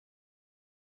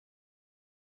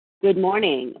Good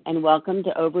morning and welcome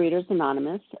to Overeaters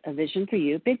Anonymous, a Vision for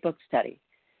You Big Book Study.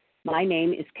 My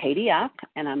name is Katie F.,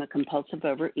 and I'm a compulsive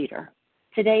overeater.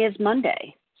 Today is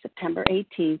Monday, September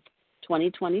 18th,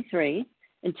 2023,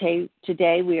 and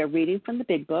today we are reading from the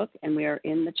Big Book, and we are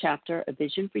in the chapter A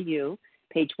Vision for You,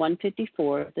 page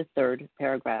 154, the third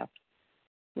paragraph,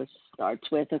 which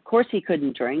starts with, of course he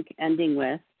couldn't drink, ending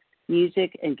with,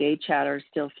 music and gay chatter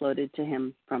still floated to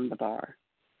him from the bar.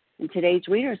 And today's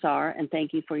readers are, and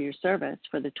thank you for your service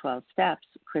for the 12 steps,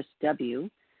 Chris W.,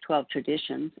 12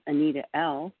 Traditions, Anita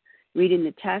L. Reading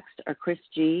the text are Chris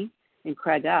G. and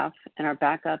Craig F., and our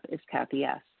backup is Kathy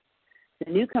S.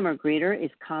 The newcomer greeter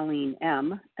is Colleen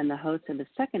M., and the host of the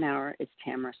second hour is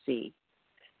Tamara C.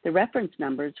 The reference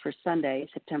numbers for Sunday,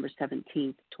 September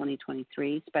 17th,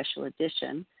 2023, special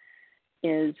edition,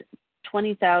 is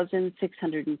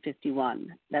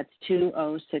 20,651. That's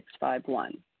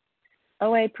 20651.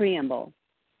 OA Preamble.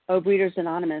 Overeaters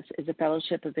Anonymous is a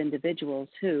fellowship of individuals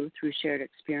who, through shared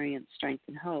experience, strength,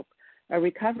 and hope, are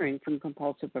recovering from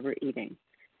compulsive overeating.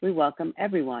 We welcome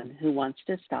everyone who wants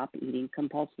to stop eating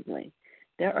compulsively.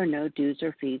 There are no dues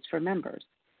or fees for members.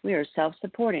 We are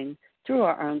self-supporting through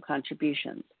our own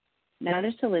contributions,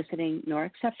 neither soliciting nor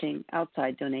accepting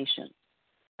outside donations.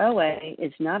 OA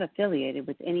is not affiliated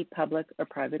with any public or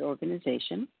private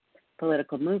organization,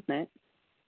 political movement,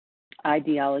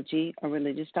 ideology, or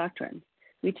religious doctrine.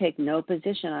 We take no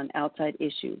position on outside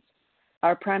issues.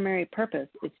 Our primary purpose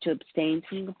is to abstain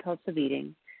from compulsive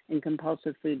eating and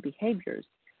compulsive food behaviors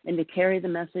and to carry the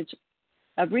message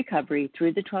of recovery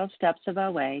through the 12 steps of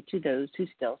OA to those who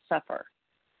still suffer.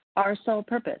 Our sole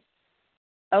purpose.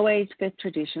 OA's fifth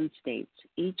tradition states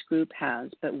each group has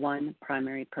but one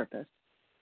primary purpose,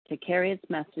 to carry its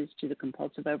message to the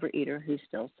compulsive overeater who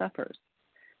still suffers.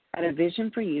 At A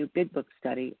Vision for You Big Book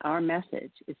Study, our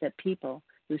message is that people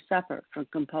who suffer from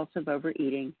compulsive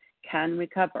overeating can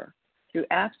recover through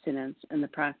abstinence and the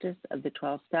practice of the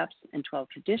 12 steps and 12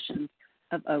 traditions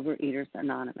of Overeaters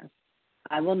Anonymous.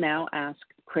 I will now ask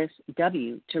Chris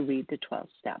W. to read the 12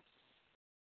 steps.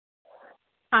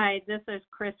 Hi, this is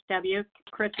Chris W.,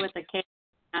 Chris with a K,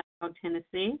 Nashville,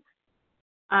 Tennessee,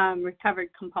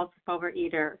 recovered compulsive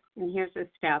overeater. And here's the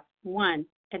steps. 1.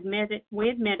 We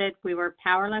admitted we were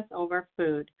powerless over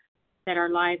food, that our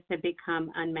lives had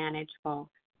become unmanageable.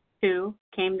 2,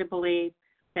 came to believe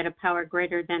that a power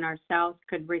greater than ourselves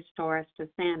could restore us to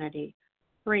sanity.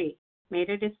 3, made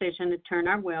a decision to turn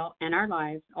our will and our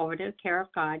lives over to the care of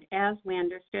God as we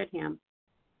understood Him.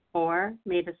 4,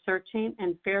 made a searching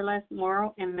and fearless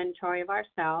moral inventory of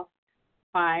ourselves.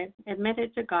 5,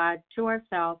 admitted to God, to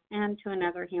ourselves, and to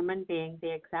another human being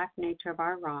the exact nature of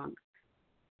our wrongs.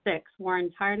 6, we're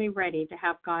entirely ready to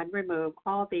have God remove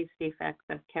all these defects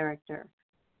of character.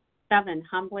 7,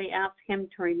 humbly asked Him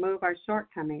to remove our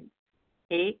shortcomings.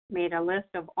 8, made a list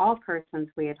of all persons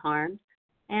we had harmed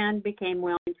and became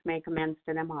willing to make amends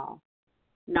to them all.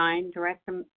 9,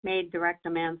 made direct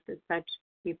amends to such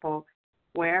people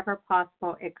wherever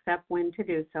possible, except when to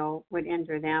do so would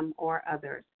injure them or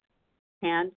others.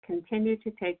 10, continued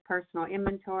to take personal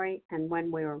inventory, and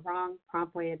when we were wrong,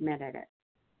 promptly admitted it.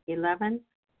 11,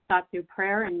 sought through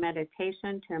prayer and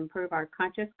meditation to improve our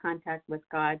conscious contact with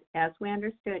God as we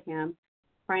understood Him,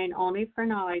 praying only for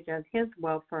knowledge of His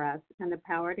will for us and the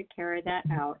power to carry that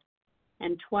out.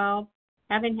 And 12,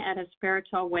 having had a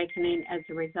spiritual awakening as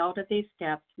a result of these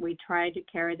steps, we tried to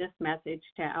carry this message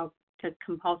to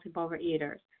compulsive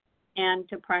overeaters and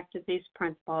to practice these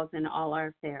principles in all our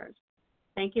affairs.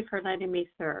 Thank you for letting me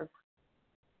serve.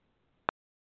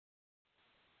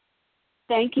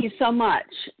 Thank you so much,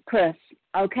 Chris.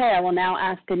 Okay, I will now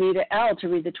ask Anita L. to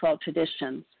read the 12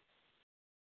 traditions.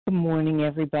 Good morning,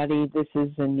 everybody. This is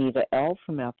Anita L.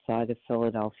 from outside of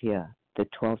Philadelphia, the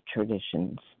 12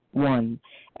 traditions. 1,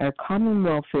 our common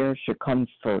welfare should come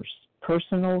first.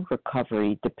 Personal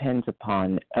recovery depends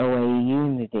upon OA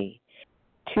unity.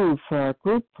 2, for our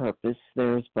group purpose,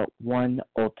 there is but one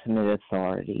ultimate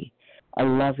authority, a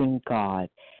loving God,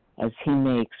 as He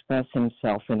may express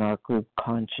Himself in our group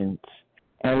conscience.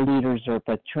 Our leaders are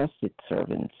but trusted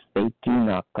servants. They do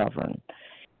not govern.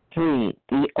 3,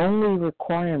 the only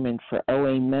requirement for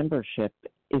OA membership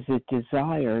is a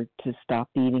desire to stop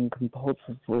eating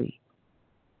compulsively.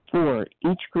 4,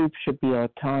 each group should be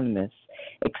autonomous,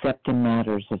 except in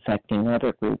matters affecting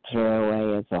other groups or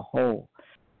OA as a whole.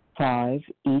 5,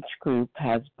 each group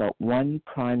has but one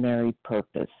primary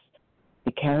purpose,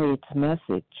 to carry its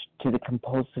message to the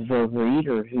compulsive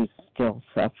overeater who still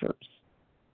suffers.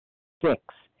 6,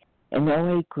 an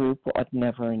OA group ought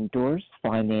never endorse,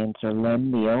 finance, or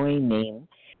lend the OA name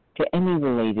to any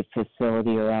related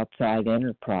facility or outside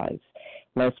enterprise,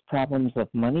 lest problems of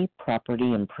money,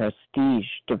 property, and prestige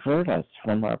divert us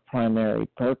from our primary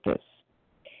purpose.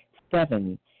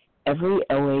 7. Every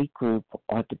OA group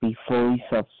ought to be fully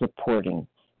self-supporting,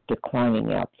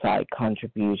 declining outside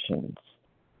contributions.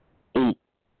 8.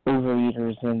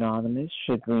 Overeaters Anonymous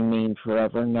should remain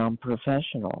forever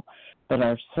non-professional, but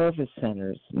our service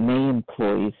centers may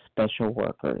employ special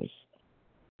workers.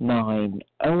 9.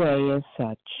 OA as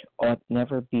such ought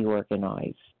never be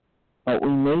organized, but we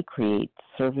may create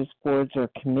service boards or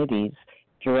committees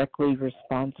directly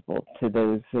responsible to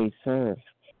those they serve.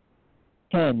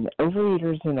 10.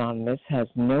 Overeaters Anonymous has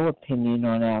no opinion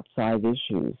on outside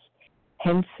issues.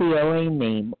 Hence, the OA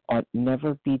name ought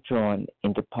never be drawn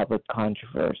into public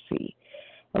controversy.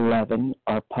 11.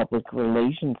 Our public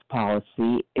relations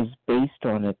policy is based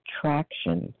on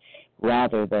attraction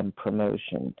rather than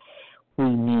promotion. We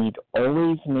need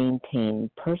always maintain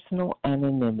personal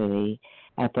anonymity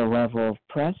at the level of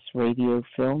press, radio,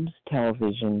 films,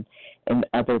 television, and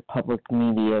other public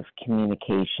media of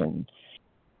communication.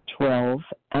 12.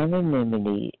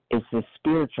 Anonymity is the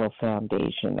spiritual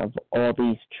foundation of all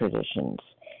these traditions,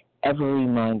 ever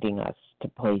reminding us to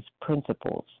place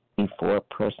principles before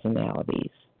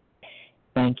personalities.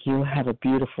 Thank you. Have a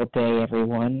beautiful day,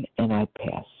 everyone, and I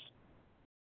pass.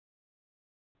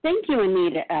 Thank you,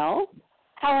 Anita L.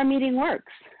 How our meeting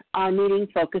works. Our meeting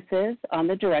focuses on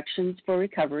the directions for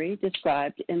recovery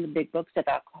described in the Big Book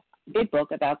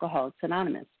of Alcoholics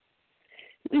Anonymous.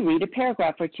 We read a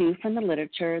paragraph or two from the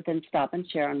literature, then stop and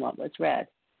share on what was read.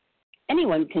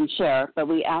 Anyone can share, but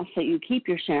we ask that you keep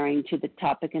your sharing to the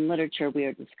topic and literature we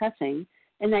are discussing,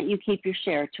 and that you keep your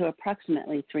share to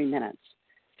approximately 3 minutes.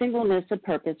 Singleness of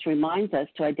purpose reminds us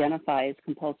to identify as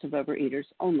compulsive overeaters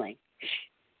only.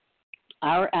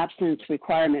 Our abstinence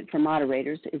requirement for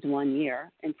moderators is 1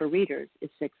 year, and for readers is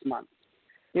 6 months.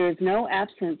 There is no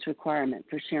abstinence requirement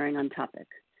for sharing on topic.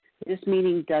 This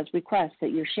meeting does request that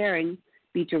your sharing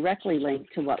be directly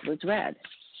linked to what was read.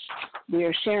 We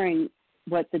are sharing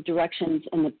what the directions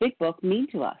in the Big Book mean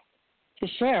to us. To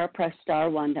share, press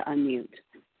 *1 to unmute.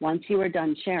 Once you are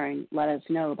done sharing, let us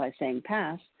know by saying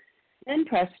pass, then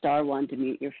press *1 to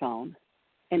mute your phone.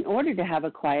 In order to have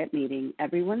a quiet meeting,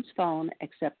 everyone's phone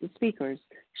except the speaker's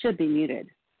should be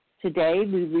muted. Today,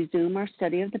 we resume our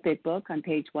study of the Big Book on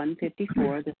page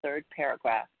 154, the 3rd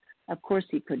paragraph. Of course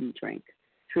he couldn't drink,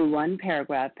 through one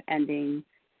paragraph ending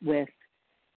with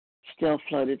still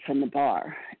floated from the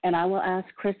bar. And I will ask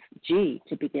Chris G.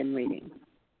 to begin reading.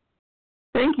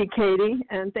 Thank you, Katie,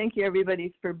 and thank you,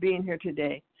 everybody, for being here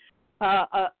today.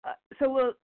 So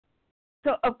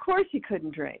of course he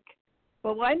couldn't drink,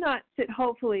 but why not sit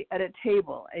hopefully at a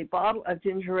table, a bottle of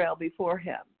ginger ale before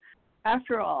him?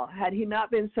 After all, had he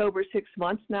not been sober 6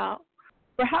 months now,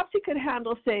 perhaps he could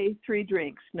handle, say, 3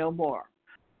 drinks, no more.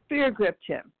 Fear gripped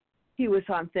him. He was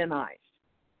on thin ice.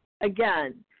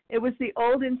 Again, it was the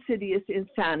old insidious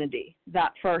insanity,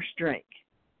 that first drink.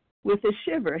 With a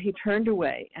shiver, he turned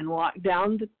away and walked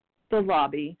down the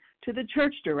lobby to the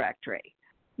church directory.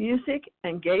 Music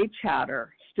and gay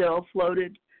chatter still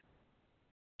floated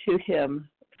to him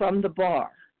from the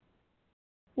bar.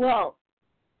 Well,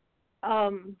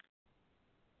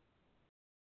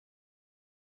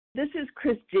 this is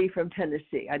Chris G. from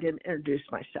Tennessee. I didn't introduce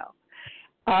myself.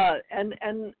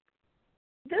 And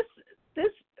this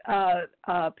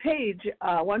page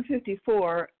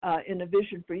 154 in A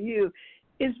Vision for You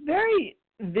is very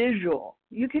visual.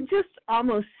 You can just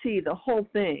almost see the whole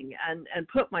thing and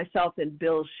put myself in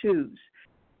Bill's shoes.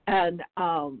 And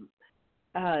so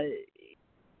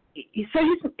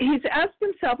he's asked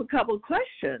himself a couple of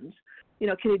questions. You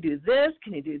know, can he do this?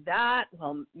 Can he do that?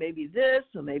 Well, maybe this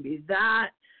or maybe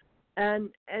that. And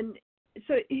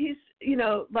so he's, you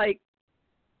know, like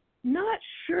not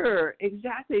sure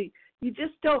exactly. You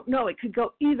just don't know. It could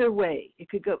go either way. It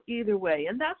could go either way,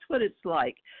 and that's what it's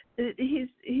like. He's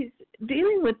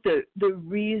dealing with the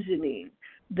reasoning,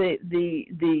 the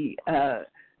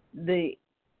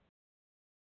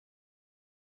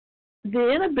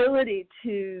inability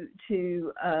to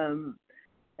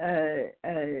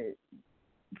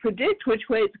predict which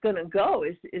way it's going to go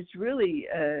is really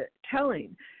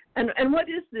telling. And what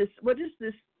is this? What is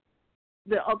this?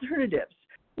 The alternatives?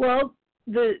 Well,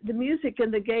 the music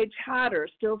and the gay chatter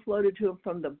still floated to him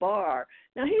from the bar.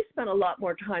 Now, he spent a lot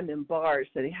more time in bars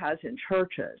than he has in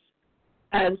churches.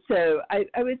 And so I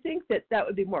would think that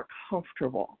would be more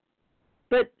comfortable.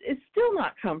 But it's still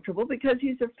not comfortable because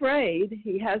he's afraid.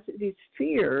 He has these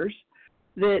fears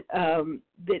that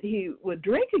he would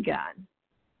drink again.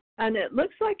 And it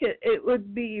looks like it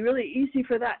would be really easy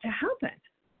for that to happen.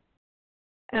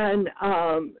 And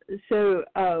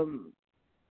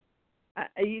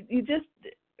you just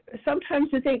sometimes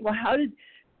to think, well, how did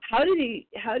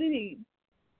he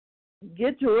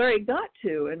get to where he got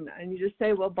to? And you just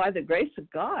say, well, by the grace of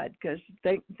God, because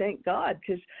thank God,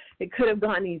 because it could have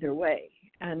gone either way.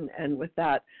 And with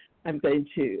that, I'm going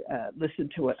to listen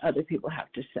to what other people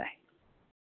have to say.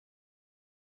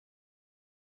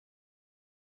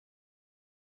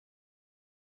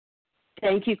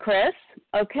 Thank you, Chris.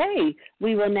 Okay,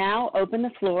 we will now open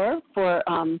the floor for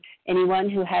anyone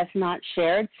who has not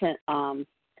shared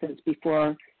since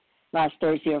before last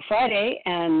Thursday or Friday,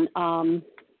 and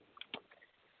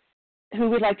who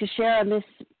would like to share on this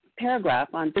paragraph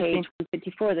on page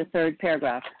 154, the third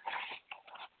paragraph.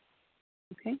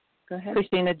 Okay, go ahead.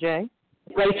 Christina J.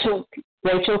 Rachel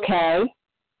K.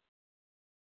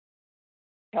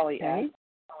 Kelly A.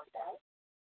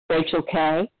 Rachel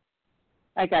K.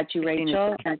 I got you,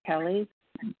 Rachel and Kelly.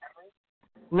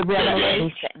 Loretta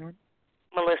H.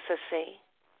 Melissa C.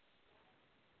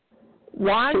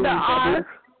 Wanda R.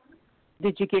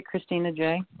 Did you get Christina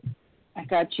J? I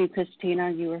got you, Christina.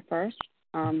 You were first.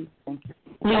 Thank you.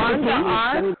 Wanda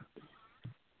R.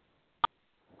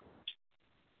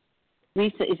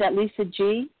 Lisa, is that Lisa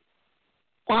G?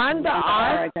 Wanda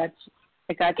R. I got you.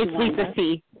 It's Wanda. Lisa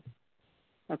C.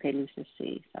 Okay, Lisa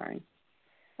C. Sorry.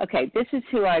 Okay, this is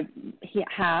who I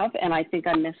have, and I think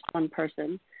I missed one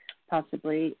person,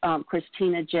 possibly.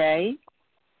 Christina J.,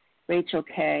 Rachel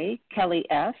K., Kelly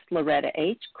S., Loretta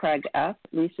H., Craig F.,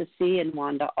 Lisa C., and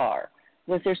Wanda R.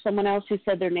 Was there someone else who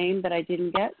said their name that I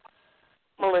didn't get?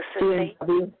 Melissa C.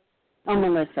 Oh,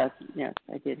 Melissa. Yes,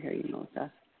 I did hear you,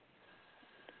 Melissa.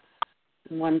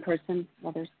 One person,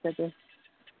 others said this.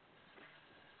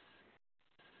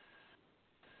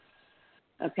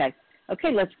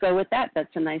 Okay, let's go with that.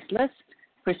 That's a nice list.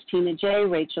 Christina J.,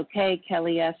 Rachel K.,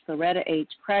 Kelly S., Loretta H.,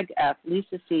 Craig F.,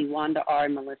 Lisa C., Wanda R.,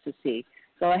 and Melissa C.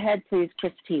 Go ahead, please,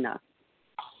 Christina.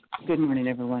 Good morning,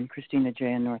 everyone. Christina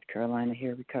J. in North Carolina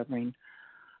here, recovering.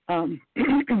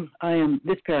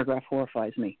 This paragraph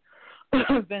horrifies me.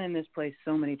 I've been in this place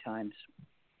so many times,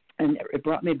 and it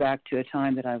brought me back to a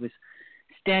time that I was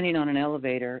standing on an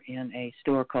elevator in a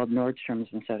store called Nordstrom's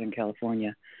in Southern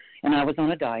California, and I was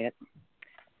on a diet.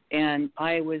 And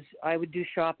I would do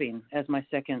shopping as my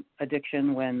second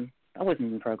addiction when I wasn't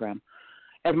in the program,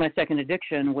 as my second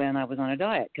addiction when I was on a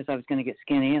diet, because I was going to get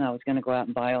skinny and I was going to go out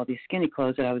and buy all these skinny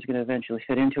clothes that I was going to eventually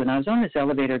fit into. And I was on this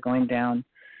elevator going down,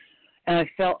 and I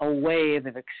felt a wave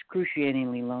of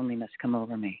excruciatingly loneliness come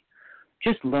over me,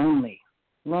 just lonely.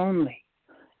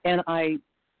 And I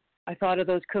thought of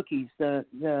those cookies,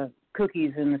 the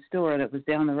cookies in the store that was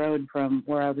down the road from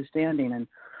where I was standing,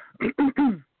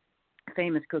 and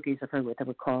famous cookies, I forget what they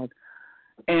were called.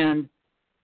 And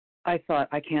I thought,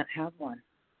 I can't have one.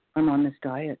 I'm on this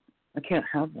diet. I can't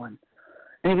have one.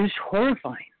 And it was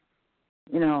horrifying.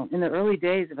 You know, in the early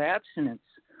days of abstinence,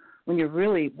 when you're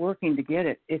really working to get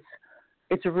it,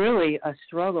 it's really a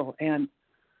struggle. And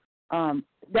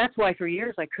that's why for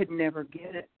years I could never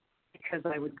get it, because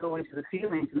I would go into the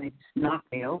feelings and they just knock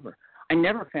me over. I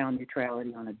never found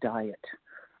neutrality on a diet.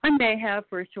 I may have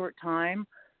for a short time,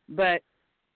 but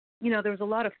you know, there was a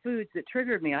lot of foods that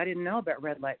triggered me. I didn't know about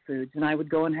red light foods, and I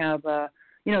would go and have, the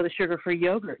sugar-free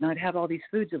yogurt, and I'd have all these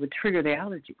foods that would trigger the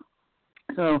allergy.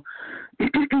 So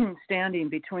standing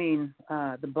between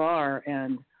the bar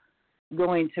and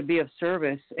going to be of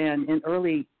service, and in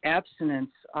early abstinence,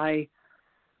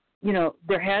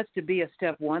 there has to be a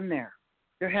step one there.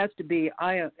 There has to be,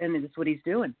 and it's what he's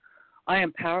doing. I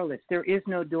am powerless. There is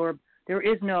no door. There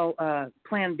is no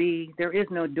plan B. There is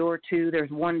no door two. There's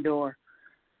one door.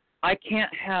 I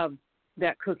can't have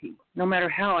that cookie, no matter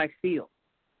how I feel.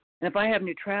 And if I have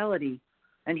neutrality,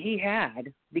 and he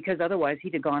had, because otherwise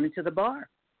he'd have gone into the bar.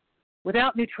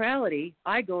 Without neutrality,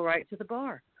 I go right to the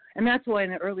bar. And that's why in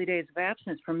the early days of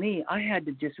abstinence, for me, I had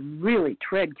to just really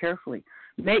tread carefully,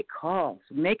 make calls,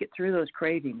 make it through those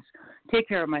cravings, take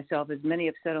care of myself, as many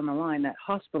have said on the line, that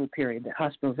hospital period, that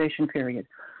hospitalization period,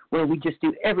 where we just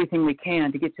do everything we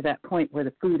can to get to that point where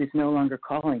the food is no longer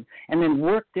calling, and then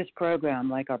work this program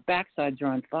like our backsides are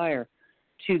on fire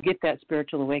to get that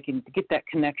spiritual awakening, to get that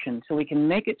connection so we can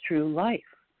make it through life,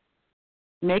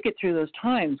 make it through those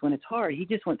times when it's hard. He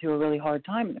just went through a really hard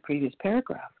time in the previous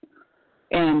paragraph.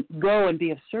 And go and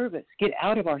be of service, get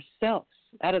out of ourselves,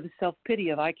 out of the self-pity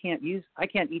of I can't eat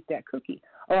that cookie.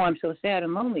 Oh, I'm so sad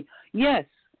and lonely. Yes,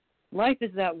 life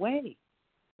is that way,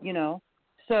 you know.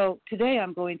 So today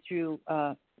I'm going through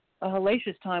a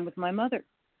hellacious time with my mother.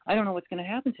 I don't know what's going to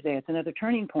happen today. It's another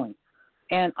turning point.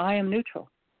 And I am neutral.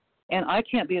 And I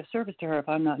can't be of service to her if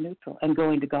I'm not neutral and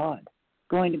going to God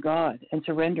and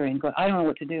surrendering. I don't know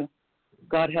what to do.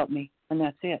 God help me, and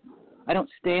that's it. I don't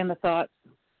stay in the thoughts,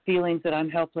 feelings that I'm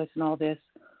helpless and all this.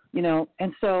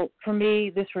 And so for me,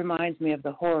 this reminds me of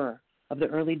the horror of the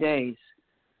early days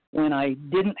when I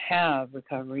didn't have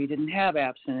recovery, didn't have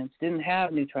abstinence, didn't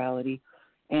have neutrality,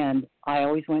 and I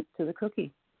always went to the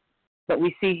cookie. But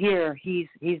we see here he's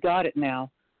got it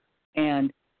now,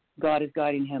 and God is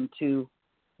guiding him to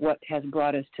what has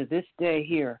brought us to this day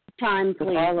here. Time, please.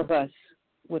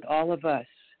 With all of us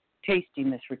tasting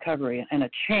this recovery and a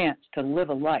chance to live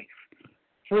a life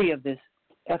free of this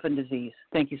effing disease.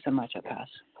 Thank you so much. I pass.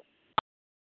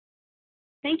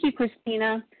 Thank you,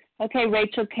 Christina. Okay,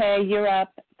 Rachel K., you're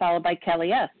up, followed by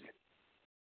Kelly S.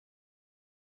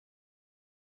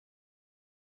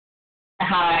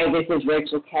 Hi, this is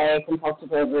Rachel K., compulsive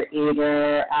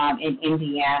overeater in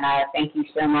Indiana. Thank you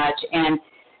so much. And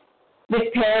this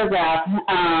paragraph,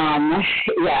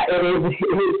 it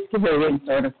is scary and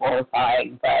sort of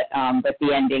horrifying, but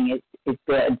the ending is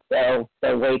good. So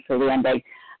wait for the ending.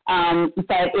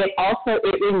 But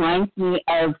it reminds me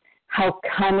of how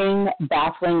cunning,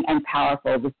 baffling, and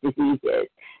powerful this disease is.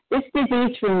 This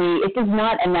disease, for me, it does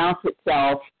not announce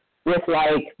itself with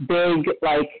a big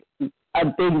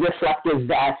reflective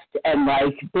vest and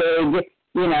big,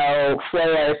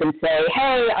 flares and say,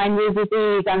 hey, I'm your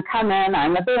disease, I'm coming,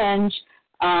 I'm a binge,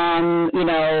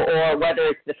 or whether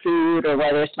it's the food or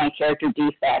whether it's my character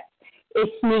defect. It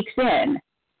sneaks in.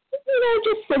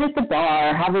 Just sit at the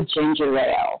bar, have a ginger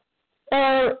ale.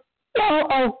 Or,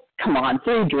 oh, come on,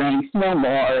 3 drinks, no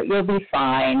more, you'll be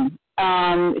fine.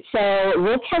 So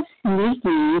look how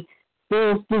sneaky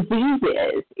this disease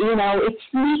is. It's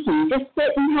sneaky. Just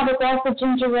sit and have a glass of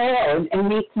ginger ale and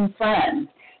meet some friends.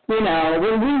 When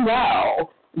we know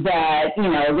that,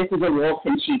 this is a wolf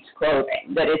in sheep's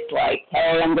clothing, that it's like,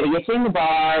 hey, I'm going to get you in the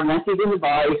bar. Once he's in the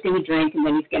bar, he's going to drink, and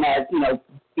then he's going to,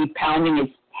 be pounding his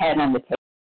head on the table.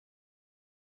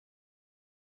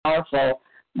 Powerful.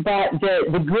 But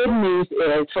the good news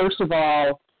is, first of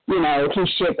all, he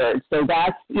shivered. So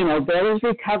that's, Bill is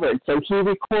recovered. So he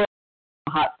recorded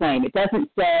a hot flame. It doesn't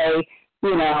say,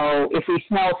 if we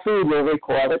smell food, we'll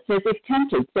recoil. It says if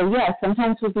tempted. So, yes,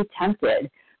 sometimes we'll be tempted,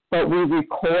 but we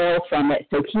recoil from it.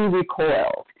 So he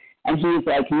recoiled. And he's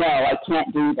like, no, I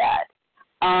can't do that.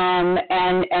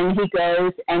 And he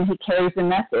goes and he carries a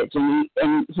message,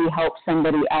 and he helps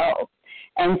somebody else.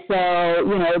 And so,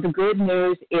 the good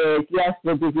news is, yes,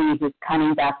 the disease is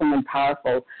cunning, baffling, and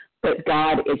powerful, but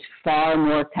God is far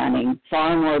more cunning,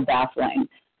 far more baffling,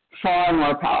 far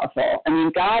more powerful. I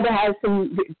mean, God has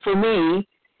for me,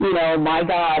 my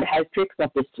God has tricks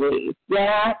up his sleeve.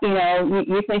 Yeah,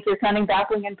 you think you're cunning,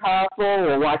 baffling, and powerful?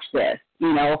 Well, watch this.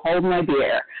 Hold my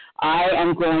beer. I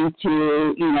am going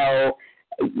to,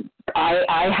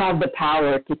 I have the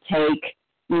power to take,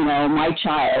 my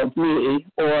child, me,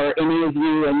 or any of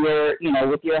you and your,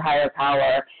 with your higher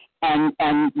power,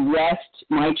 and wrest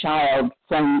my child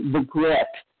from the grip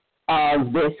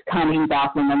of this cunning,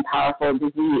 baffling, and powerful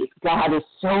disease. God is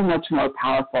so much more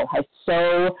powerful, has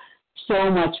so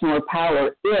much more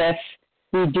power if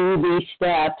we do these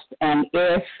steps and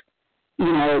if,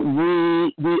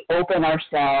 we open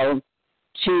ourselves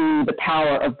to the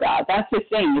power of God. That's the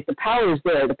thing. If the power is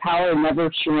there, the power never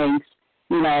shrinks.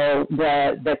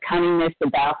 The cunningness, the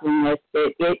bafflingness,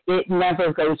 it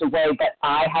never goes away, but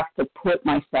I have to put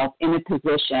myself in a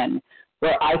position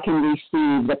where I can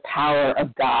receive the power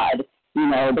of God,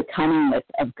 the cunningness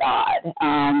of God,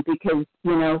 because,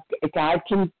 God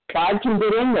can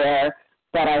get in there,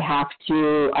 but I have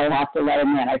to let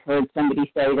him in. I've heard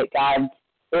somebody say that God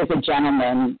is a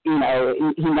gentleman,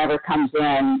 he never comes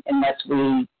in unless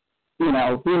we, he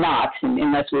knocks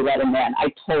unless we let him in. I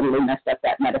totally messed up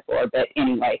that metaphor, but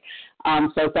anyway.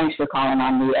 So thanks for calling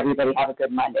on me. Everybody have a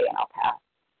good Monday, and I'll pass.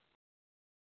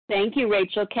 Thank you,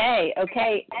 Rachel K.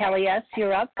 Okay, Kelly S.,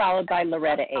 you're up, followed by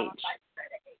Loretta H.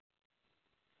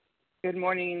 Good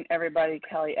morning, everybody.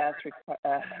 Kelly S.,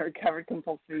 recovered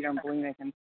compulsive eater and bulimic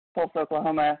in Tulsa,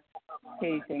 Oklahoma.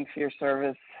 Hey, thanks for your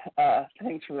service.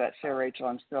 Thanks for that share, Rachel.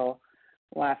 I'm still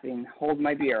laughing. Hold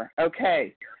my beer.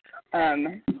 Okay.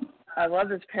 I love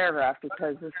this paragraph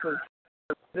because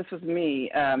this was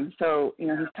me. So, he's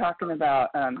talking about,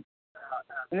 and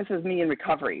this is me in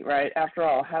recovery, right? After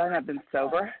all, had I not been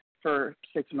sober for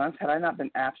 6 months, had I not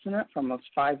been abstinent for almost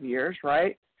 5 years,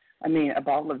 right? I mean, a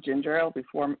bottle of ginger ale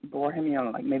before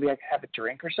him, maybe I could have a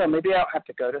drink or so. Maybe I don't have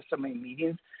to go to so many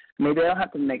meetings. Maybe I don't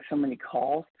have to make so many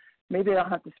calls. Maybe I don't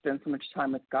have to spend so much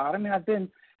time with God. I mean, I've been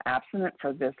abstinent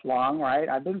for this long, right?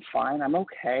 I've been fine. I'm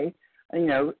okay. A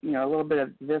little bit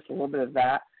of this, a little bit of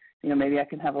that. Maybe I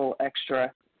can have a little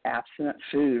extra abstinent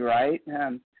food, right?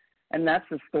 And that's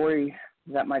the story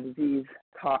that my disease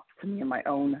talks to me in my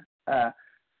own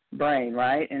brain,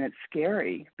 right? And it's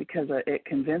scary because it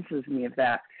convinces me of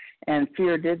that. And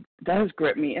fear does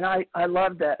grip me. And I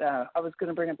love that. I was going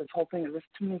to bring up this whole thing. This,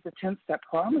 to me, is the 10-step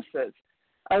promises.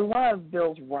 I love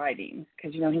Bill's writing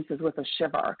because, he says with a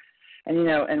shiver. And,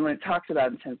 and when it talks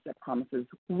about 10-step promises,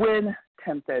 when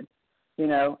tempted,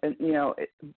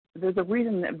 there's a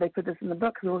reason that they put this in the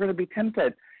book, because we're going to be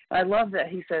tempted. And I love that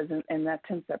he says in that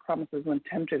 10-step promises, when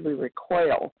tempted, we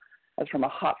recoil as from a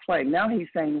hot flame. Now he's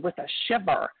saying with a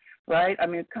shiver, right? I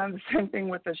mean, it's kind of the same thing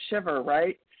with a shiver,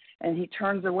 right? And he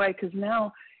turns away because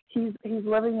now he's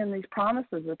living in these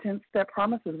promises, the 10-step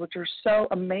promises, which are so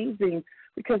amazing.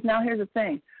 Because now here's the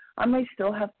thing. I may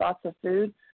still have thoughts of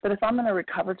food, but if I'm in a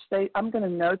recovered state, I'm going to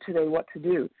know today what to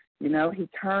do. He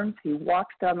turns, he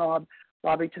walks down the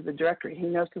lobby to the directory. He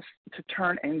knows to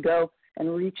turn and go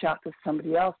and reach out to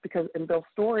somebody else, because in Bill's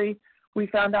story, we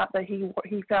found out that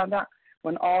he found out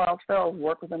when all else fails,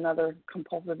 work with another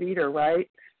compulsive eater, right?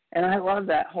 And I love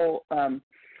that whole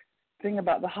thing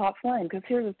about the hot flame, because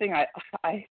here's the thing.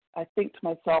 I think to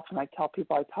myself, and I tell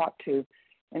people I talk to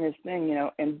in his thing,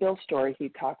 in Bill's story, he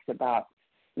talks about,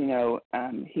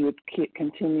 he would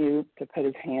continue to put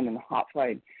his hand in the hot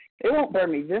flame. It won't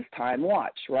burn me this time,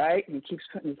 watch, right? And he keeps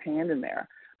putting his hand in there.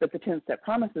 But the 10-step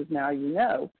promises, now you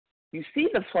see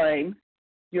the flame,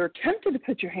 you're tempted to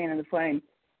put your hand in the flame.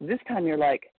 This time you're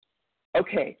like,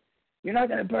 okay, you're not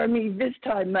going to burn me this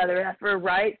time, mother effer,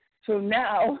 right? So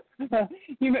now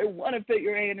you may want to put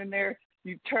your hand in there.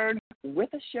 You turn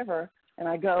with a shiver, and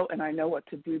I go and I know what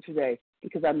to do today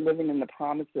because I'm living in the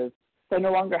promises. So I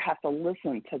no longer have to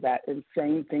listen to that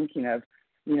insane thinking of,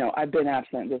 I've been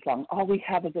absent this long. All we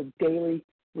have is a daily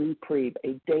reprieve,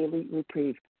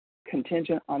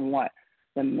 contingent on what?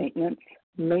 The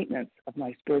maintenance of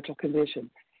my spiritual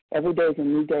condition. Every day is a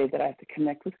new day that I have to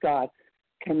connect with God,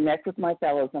 connect with my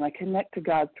fellows, and I connect to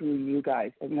God through you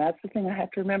guys. And that's the thing I have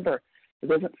to remember. It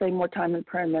doesn't say more time in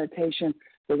prayer and meditation.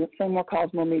 It doesn't say more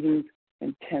calls, more meetings,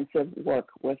 intensive work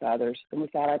with others. And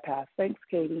with that, I pass. Thanks,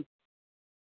 Katie.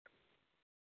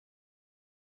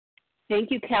 Thank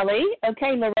you, Kelly.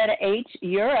 Okay, Loretta H.,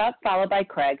 you're up, followed by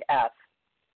Craig F.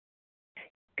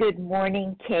 Good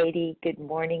morning, Katie. Good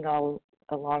morning, all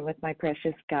along with my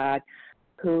precious God,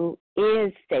 who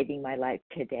is saving my life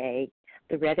today.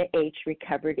 Loretta H.,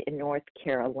 recovered in North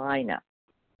Carolina.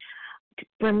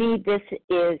 For me, this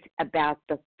is about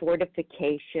the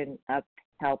fortification of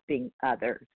helping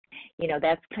others.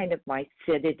 That's kind of my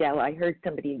citadel. I heard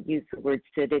somebody use the word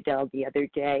citadel the other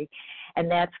day,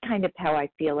 and that's kind of how I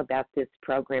feel about this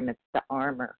program. It's the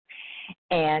armor.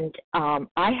 And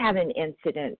I had an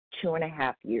incident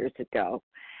 2.5 years ago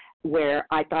where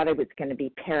I thought I was going to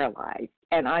be paralyzed,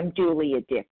 and I'm duly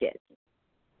addicted.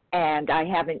 And I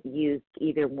haven't used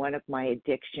either one of my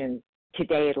addictions.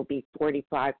 Today it'll be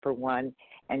 45 for one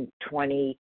and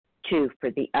 22 for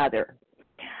the other.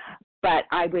 But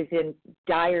I was in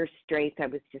dire straits. I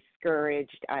was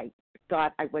discouraged. I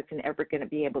thought I wasn't ever going to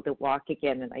be able to walk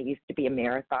again, and I used to be a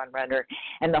marathon runner.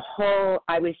 And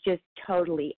I was just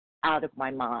totally out of my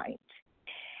mind.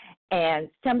 And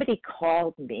somebody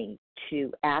called me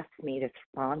to ask me to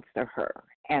sponsor her.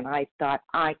 And I thought,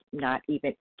 I'm not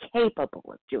even capable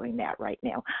of doing that right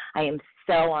now. I am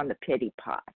so on the pity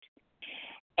pot.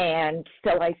 And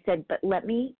so I said, but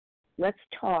let's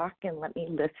talk and let me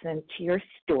listen to your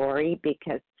story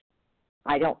because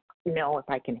I don't know if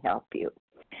I can help you.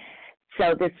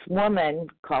 So this woman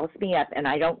calls me up, and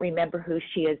I don't remember who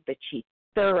she is, but she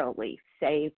thoroughly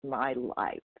saved my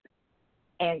life.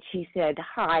 And she said,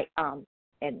 hi,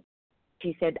 and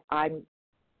she said, I'm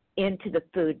into the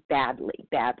food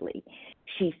badly.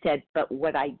 She said, but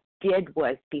what I did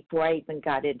was before I even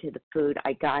got into the food,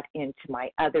 I got into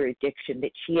my other addiction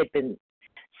that she had been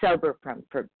sober from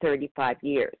for 35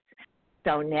 years.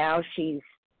 So now she's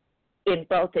in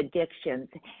both addictions,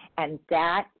 and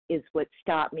that is what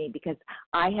stopped me because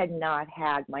I had not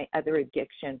had my other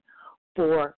addiction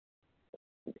for,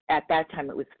 at that time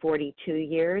it was 42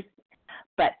 years,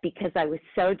 but because I was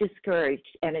so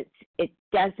discouraged, and it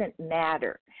doesn't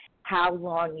matter how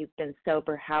long you've been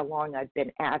sober, how long I've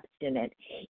been abstinent,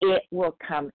 it will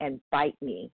come and bite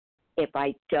me if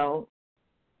I don't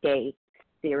stay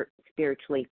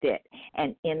spiritually fit.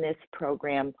 And in this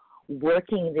program,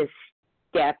 working the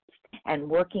steps and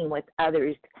working with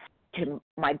others to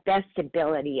my best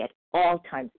ability at all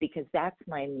times, because that's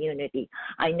my immunity.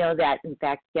 I know that. In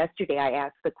fact, yesterday I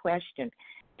asked the question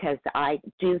because I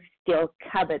do still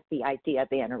covet the idea of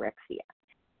anorexia.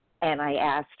 And I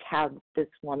asked how this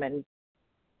woman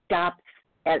stops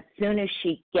as soon as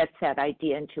she gets that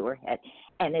idea into her head.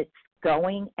 And it's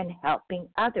going and helping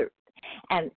others.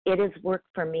 And it has worked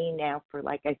for me now for,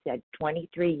 like I said,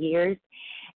 23 years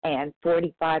and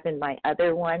 45 in my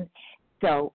other one.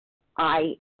 So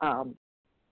I and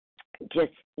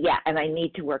I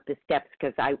need to work the steps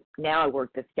because I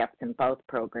work the steps in both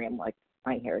programs, like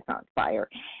my hair is on fire,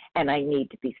 and I need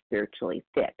to be spiritually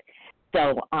fit.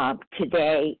 So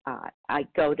today I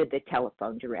go to the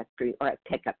telephone directory, or I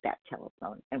pick up that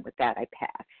telephone, and with that I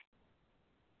pass.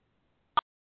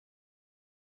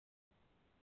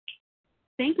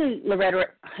 Thank you,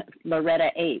 Loretta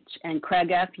H. And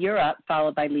Craig F., you're up,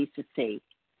 followed by Lisa C.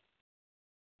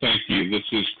 Thank you.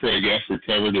 This is Craig F.,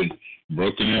 recovered in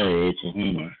Broken Arrow,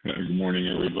 Oklahoma. Good morning,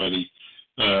 everybody.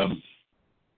 I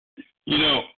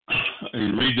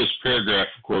read this paragraph,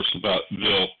 of course, about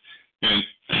Bill, and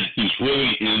he's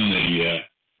really in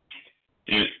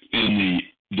the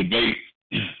debate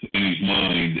in his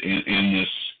mind, in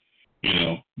this,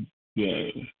 the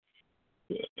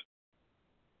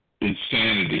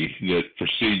insanity that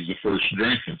precedes the first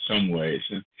drink in some ways.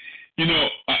 And,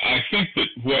 I think that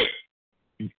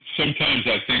sometimes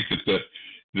I think that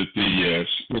with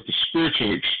the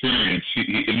spiritual experience,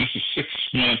 and this is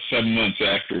 7 months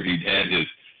after he'd had his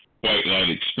white light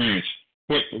experience,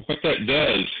 what that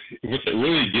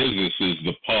really gives us is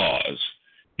the pause.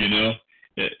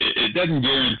 It doesn't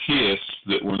guarantee us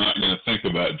that we're not going to think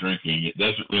about drinking. It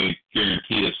doesn't really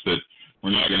guarantee us that we're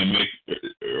not going to make,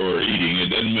 or eating. It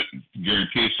doesn't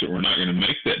guarantee us that we're not going to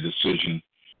make that decision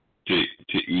to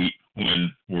eat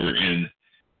when we're in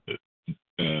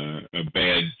a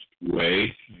bad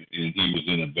way, and he was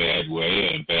in a bad way,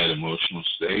 a bad emotional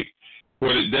state.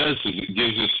 What it does is it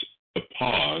gives us a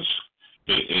pause.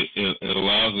 It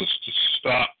allows us to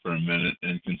stop for a minute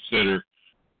and consider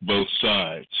both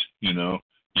sides.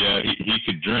 Yeah, he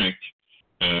could drink.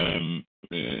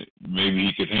 Maybe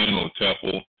he could handle a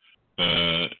couple,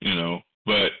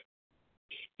 but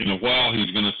in a while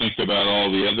he's going to think about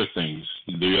all the other things,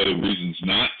 the other reasons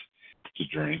not to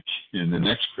drink in the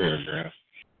next paragraph.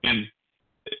 And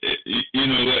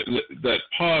that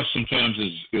pause sometimes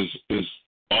is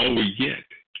all we get.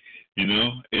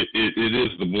 It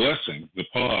is the blessing, the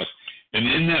pause. And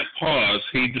in that pause,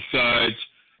 he decides,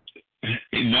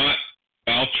 not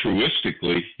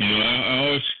altruistically. I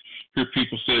always hear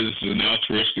people say this is an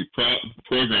altruistic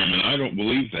program, and I don't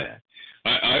believe that.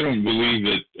 I don't believe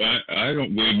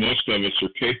most of us are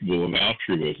capable of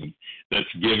altruism.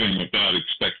 That's giving without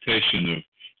expectation of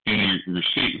any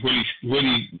receipt. What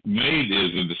he made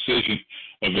is a decision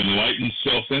of enlightened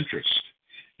self-interest.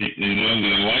 The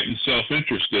enlightened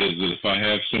self-interest is that if I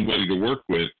have somebody to work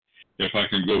with, if I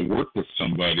can go work with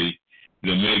somebody,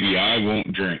 then maybe I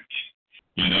won't drink.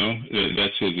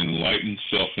 That's his enlightened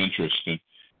self-interest,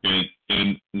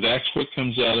 and that's what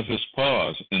comes out of his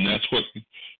pause, and that's what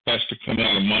has to come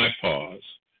out of my pause.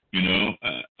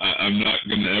 I'm not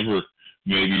going to ever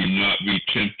maybe not be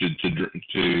tempted to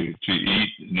eat,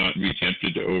 not be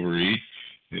tempted to overeat.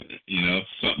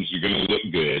 Something's going to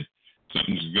look good.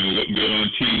 Something's going to look good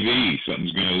on TV.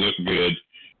 Something's going to look good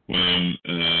when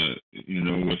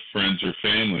with friends or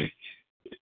family.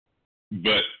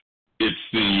 But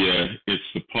it's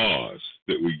the pause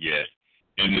that we get,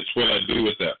 and it's what I do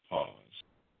with that pause.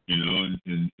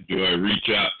 And do I reach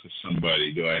out to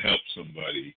somebody? Do I help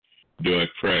somebody? Do I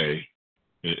pray?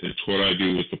 It's what I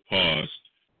do with the pause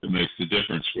that makes the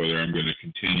difference whether I'm going to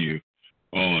continue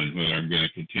on, whether I'm going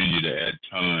to continue to add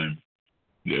time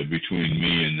between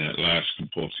me and that last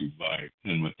compulsive bite.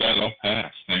 And with that, I'll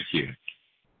pass. Thank you.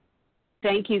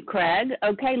 Thank you, Craig.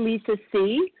 Okay, Lisa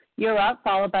C., you're up,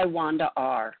 followed by Wanda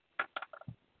R.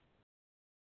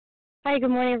 Hi, good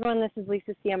morning, everyone. This is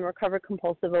Lisa C. I'm a recovered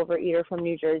compulsive overeater from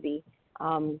New Jersey.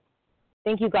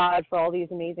 Thank you, God, for all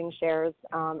these amazing shares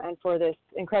and for this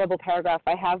incredible paragraph.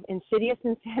 I have insidious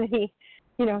insanity,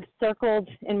 circled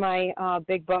in my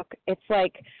big book. It's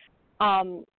like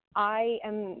I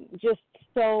am just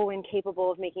so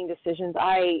incapable of making decisions.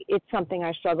 It's something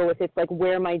I struggle with. It's like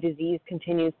where my disease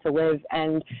continues to live.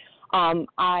 And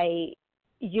I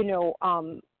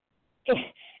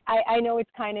know it's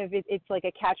kind of, it's like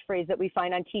a catchphrase that we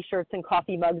find on T-shirts and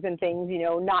coffee mugs and things,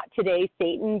 not today,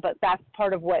 Satan, but that's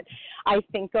part of what I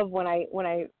think of when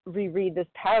I reread this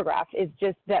paragraph, is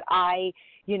just that I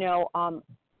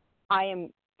am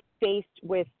faced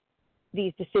with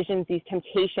these decisions, these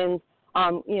temptations.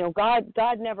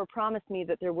 God never promised me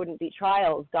that there wouldn't be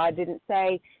trials. God didn't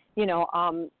say, you're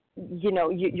going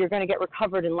to get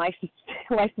recovered and life is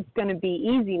going to be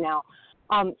easy now.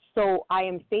 So I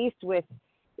am faced with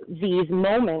these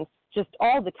moments just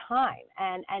all the time,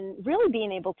 and really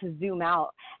being able to zoom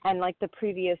out and, like the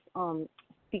previous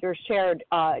speaker shared,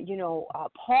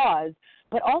 pause,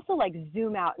 but also like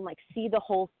zoom out and like see the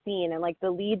whole scene. And like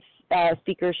the lead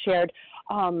speaker shared,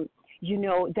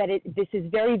 that this is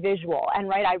very visual, and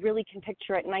right, I really can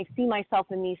picture it, and I see myself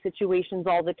in these situations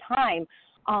all the time.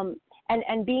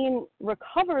 And being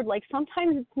recovered, like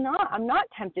sometimes I'm not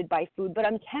tempted by food, but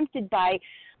I'm tempted by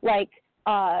like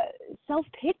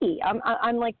self-pity.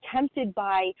 I'm like tempted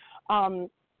by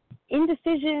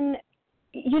indecision,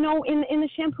 in the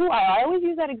shampoo aisle. I always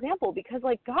use that example because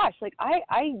like, gosh, like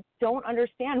I don't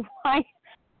understand why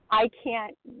I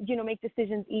can't, make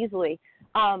decisions easily.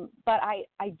 But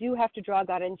I do have to draw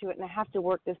God into it, and I have to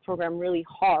work this program really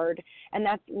hard. And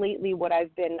that's lately what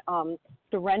I've been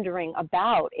surrendering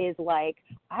about is like,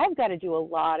 I've got to do a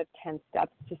lot of 10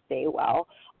 steps to stay well.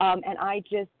 And I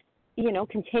just,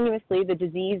 continuously the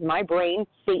disease, my brain,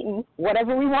 Satan,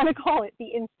 whatever we want to call it,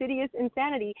 the insidious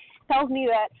insanity tells me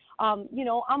that,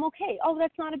 I'm okay. Oh,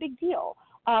 that's not a big deal.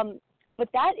 But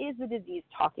that is the disease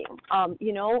talking.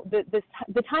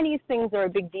 The tiniest things are a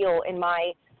big deal in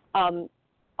my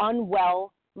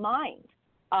unwell mind.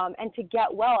 And to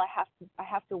get well, I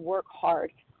have to work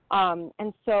hard.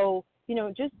 And so,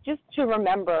 just to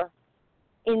remember,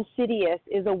 insidious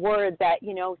is a word that,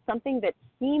 something that's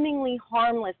seemingly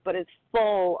harmless but is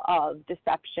full of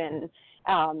deception.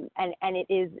 And it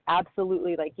is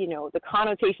absolutely like, the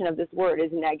connotation of this word is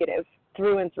negative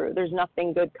through and through. There's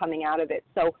nothing good coming out of it.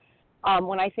 So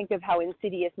when I think of how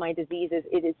insidious my disease is,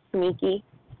 it is sneaky,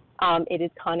 it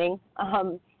is cunning,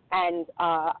 and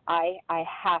I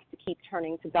have to keep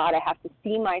turning to God. I have to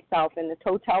see myself in this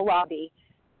hotel lobby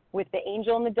with the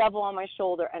angel and the devil on my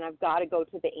shoulder, and I've got to go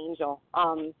to the angel,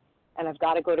 and I've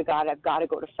got to go to God. I've got to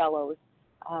go to fellows,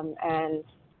 and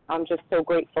I'm just so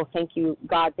grateful. Thank you,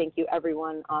 God. Thank you,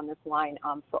 everyone on this line,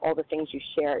 for all the things you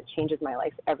share. It changes my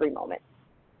life every moment.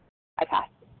 I pass.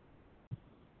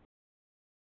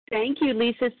 Thank you,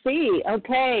 Lisa C.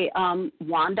 Okay,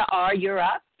 Wanda R., you're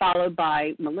up, followed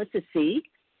by Melissa C.,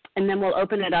 and then we'll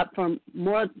open it up for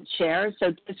more shares.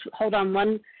 So just hold on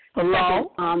one second,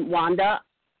 Wanda.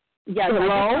 Yes,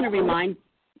 hello?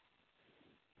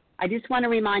 I just want to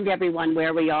remind everyone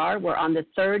where we are. We're on the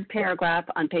third paragraph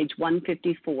on page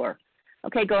 154.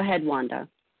 Okay, go ahead, Wanda.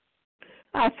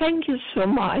 Thank you so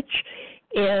much.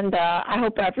 And I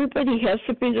hope everybody has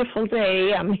a beautiful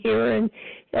day. I'm here in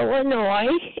Illinois,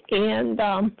 and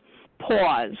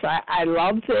pause. I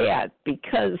love that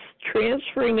because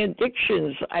transferring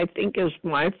addictions, I think, is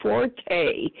my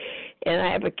forte. And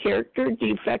I have a character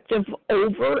defect of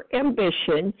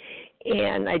over-ambition,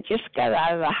 and I just got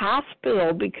out of the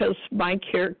hospital because my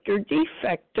character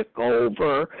defect took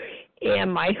over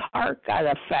and my heart got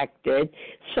affected.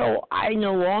 So I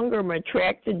no longer am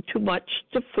attracted too much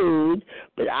to food,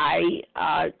 but I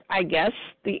guess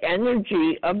the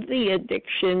energy of the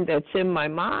addiction that's in my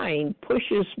mind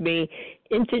pushes me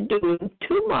into doing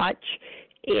too much.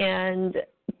 And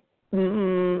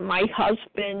my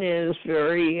husband is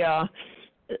very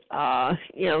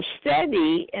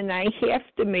steady, and I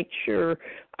have to make sure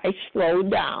I slow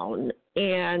down.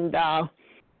 And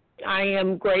I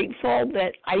am grateful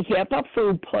that I have a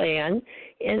food plan,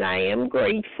 and I am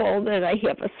grateful that I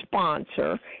have a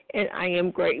sponsor, and I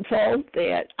am grateful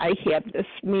that I have this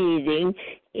meeting,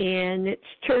 and it's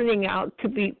turning out to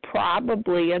be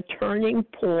probably a turning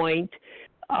point,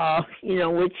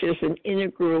 which is an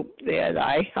intergroup that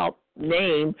I help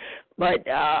name. But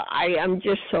I am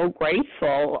just so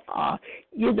grateful,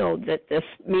 that this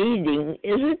meeting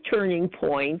is a turning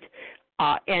point.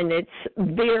 And it's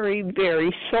very,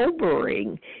 very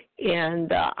sobering.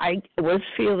 And I was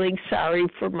feeling sorry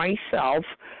for myself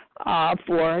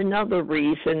for another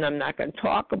reason I'm not going to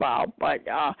talk about. But,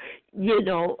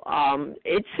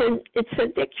 it's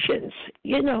addictions,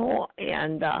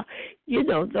 and,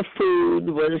 the food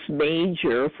was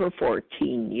major for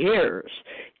 14 years.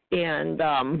 And,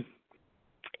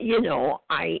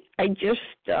 I just,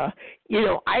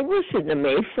 I was in the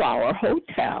Mayflower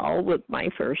Hotel with my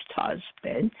first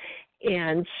husband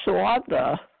and saw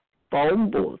the phone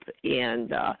booth.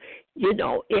 And,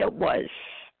 it was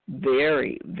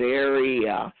very, very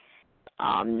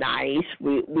nice.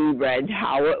 We read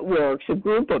how it works, a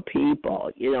group of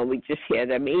people. We just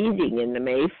had a meeting in the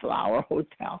Mayflower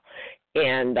Hotel.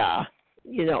 And,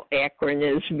 Akron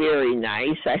is very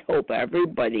nice. I hope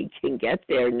everybody can get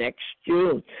there next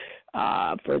June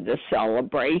for the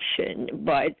celebration.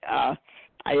 But I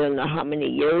don't know how many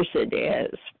years it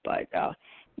is.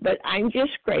 But I'm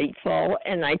just grateful,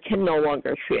 and I can no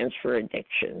longer transfer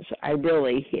addictions. I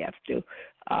really have to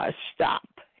stop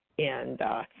and,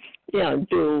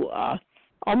 do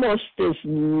almost as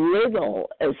little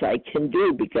as I can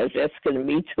do because that's going to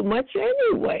be too much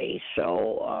anyway.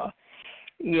 So,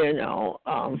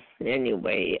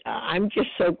 anyway, I'm just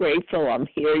so grateful I'm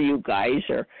here. You guys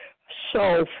are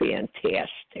so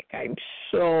fantastic. I'm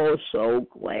so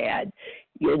glad,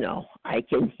 I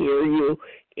can hear you.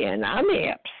 And I'm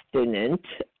abstinent,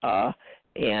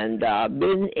 and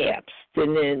been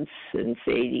abstinent since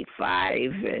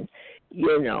 85. And,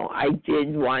 I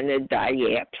did want to die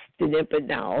abstinent, but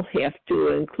now I'll have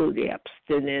to include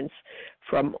abstinence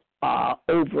from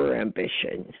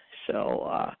overambition.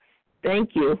 So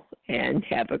thank you, and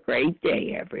have a great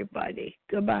day, everybody.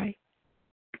 Goodbye.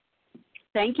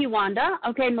 Thank you, Wanda.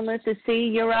 Okay, Melissa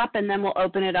C., you're up, and then we'll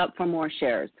open it up for more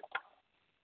shares.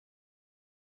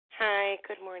 Hi,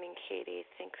 good morning, Katie.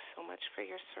 Thanks so much for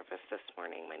your service this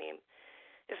morning. My name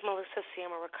is Melissa C.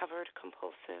 I'm a recovered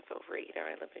compulsive overeater.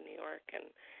 I live in New York, and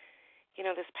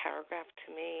this paragraph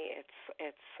to me,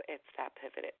 it's that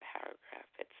pivoted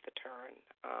paragraph. It's the turn,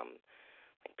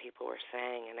 like people were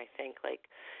saying, and I think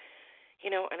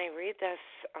and I read this,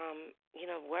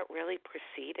 what really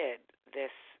preceded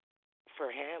this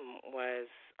for him was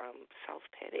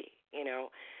self-pity.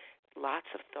 Lots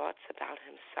of thoughts about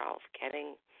himself,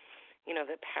 getting,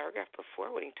 the paragraph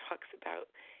before when he talks about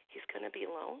he's going to be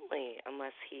lonely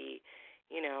unless he,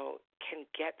 can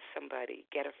get somebody,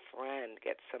 get a friend,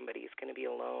 get somebody who's going to be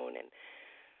alone.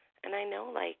 And I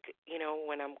know,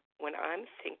 when I'm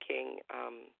thinking,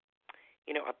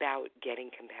 about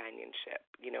getting companionship,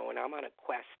 when I'm on a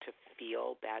quest to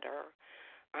feel better,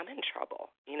 I'm in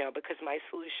trouble, because my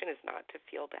solution is not to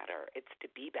feel better. It's to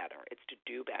be better. It's to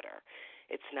do better.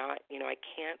 It's not, I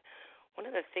can't. One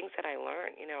of the things that I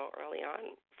learned, early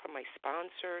on from my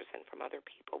sponsors and from other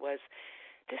people was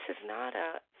this is not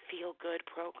a feel-good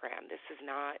program. This is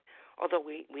not, although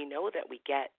we know that we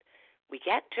get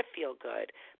to feel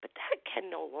good, but that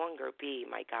can no longer be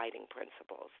my guiding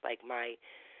principles. Like my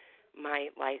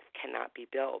life cannot be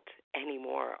built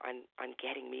anymore on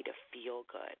getting me to feel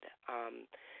good.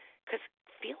 Because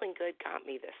feeling good got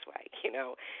me this way,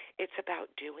 It's about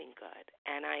doing good.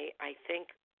 And I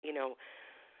think,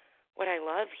 what I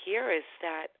love here is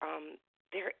that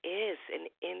there is an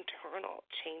internal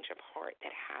change of heart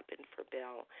that happened for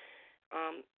Bill.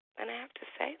 And I have to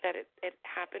say that it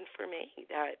happened for me,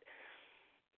 that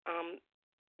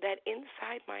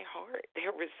inside my heart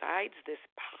there resides this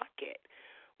pocket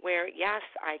where, yes,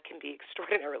 I can be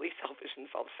extraordinarily selfish and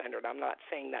self-centered. I'm not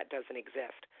saying that doesn't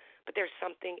exist, but there's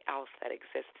something else that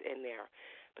exists in there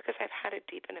because I've had a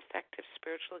deep and effective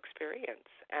spiritual experience.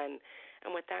 And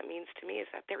what that means to me is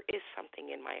that there is something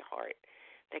in my heart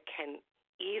that can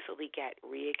easily get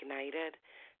reignited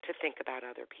to think about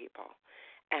other people.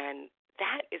 And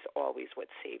that is always what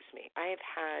saves me. I have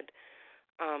had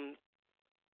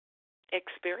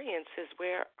experiences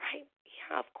where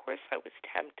of course I was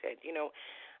tempted.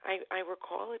 I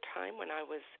recall a time when I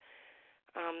was,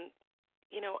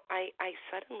 I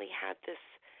suddenly had this,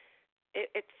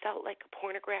 it felt like a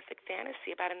pornographic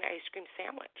fantasy about an ice cream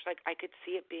sandwich. Like I could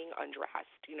see it being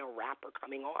undressed, wrapper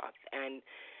coming off. And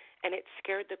it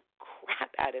scared the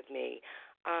crap out of me.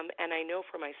 And I know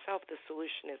for myself the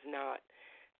solution is not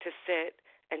to sit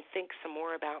and think some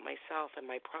more about myself and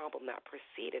my problem that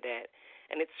preceded it.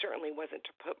 And it certainly wasn't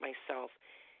to put myself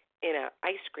in an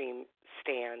ice cream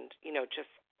stand,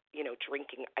 just,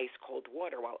 drinking ice cold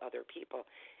water while other people.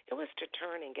 It was to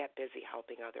turn and get busy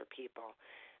helping other people.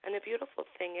 And the beautiful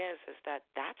thing is that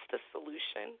that's the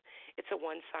solution. It's a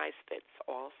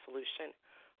one-size-fits-all solution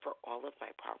for all of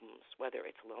my problems, whether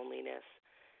it's loneliness,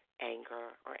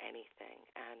 anger, or anything.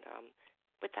 And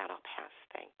with that, I'll pass.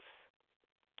 Thanks.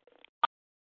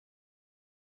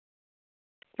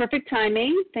 Perfect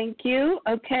timing. Thank you.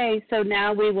 Okay, so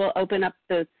now we will open up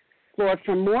the floor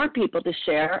for more people to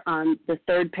share on the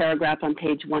third paragraph on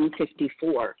page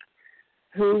 154.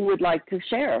 Who would like to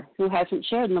share? Who hasn't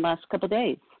shared in the last couple of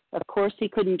days? Of course, he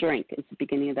couldn't drink is the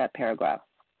beginning of that paragraph.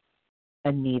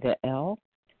 Anita L.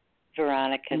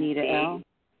 Veronica Anita C. L.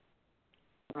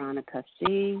 Veronica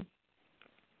C.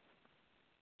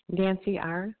 Nancy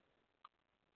R.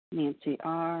 Nancy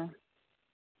R.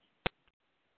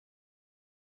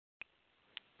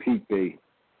 Pete B.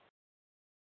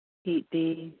 Pete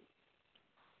B.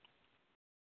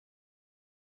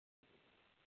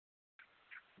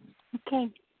 Okay.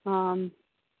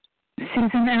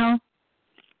 Susan L.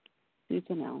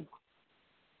 Susan L.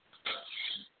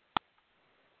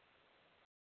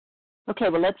 Okay,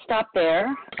 well, let's stop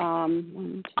there. 1,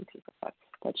 2, 3, 4, 5.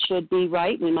 That should be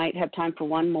right. We might have time for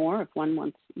one more if one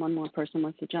more person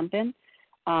wants to jump in.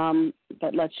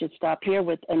 But let's just stop here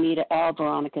with Anita L.,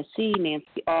 Veronica C.,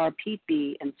 Nancy R., Pete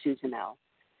B., and Susan L.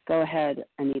 Go ahead,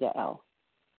 Anita L.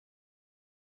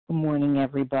 Good morning,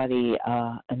 everybody.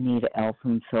 Anita L.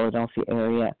 from Philadelphia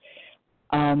area.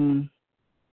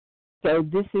 So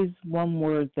this is one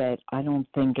word that I don't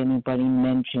think anybody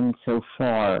mentioned so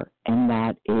far, and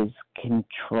that is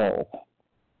control.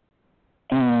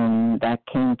 And that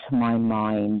came to my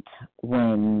mind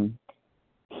when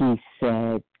he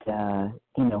said,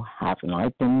 haven't I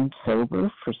been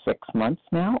sober for 6 months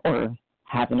now? Or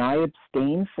haven't I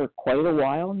abstained for quite a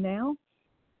while now?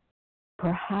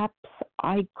 Perhaps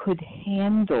I could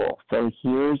handle, so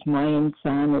here's my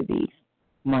insanity,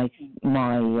 my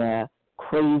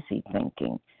crazy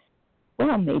thinking.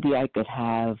 Well, maybe I could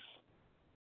have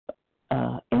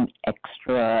an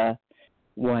extra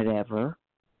whatever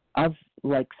of,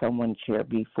 like someone shared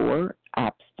before,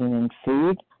 abstinent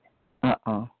food.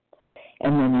 And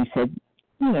then he said,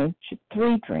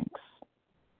 3 drinks.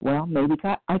 Well, maybe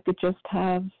I could just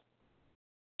have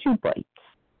 2 bites,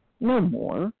 no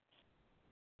more.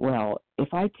 Well,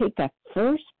 if I take that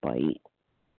first bite,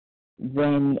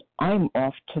 then I'm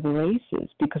off to the races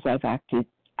because I've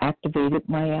activated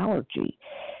my allergy.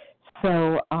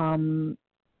 So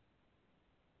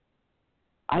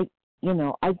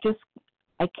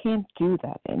I can't do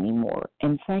that anymore.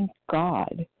 And thank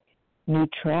God,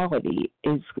 neutrality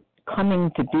is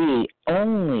coming to be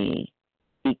only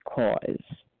because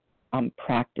I'm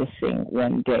practicing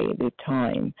one day at a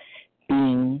time,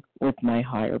 being with my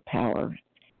higher power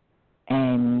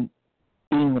and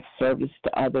being of service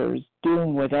to others,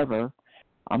 doing whatever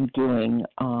I'm doing.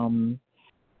 And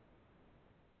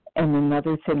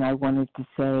another thing I wanted to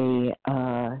say,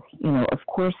 of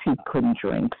course he couldn't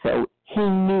drink, so he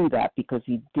knew that because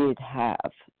he did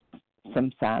have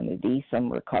some sanity,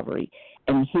 some recovery.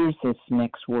 And here's this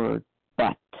next word,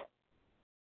 but.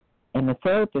 And the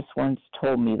therapist once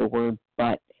told me the word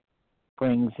but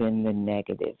brings in the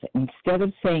negative. Instead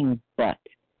of saying but,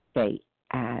 say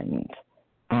and.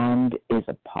 And is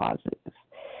a positive.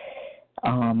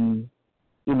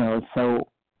 So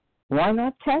why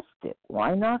not test it?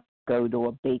 Why not go to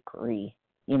a bakery?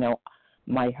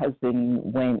 My husband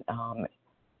went,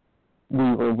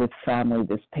 we were with family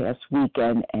this past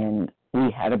weekend, and we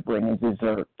had to bring a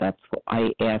dessert. That's what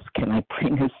I asked, can I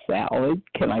bring a salad?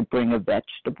 Can I bring a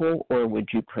vegetable? Or would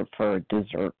you prefer a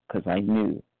dessert? Because I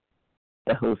knew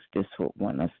the hostess would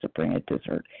want us to bring a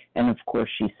dessert. And, of course,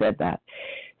 she said that.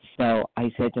 So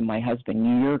I said to my husband,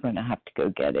 you're going to have to go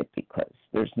get it because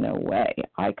there's no way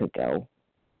I could go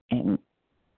into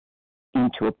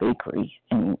a bakery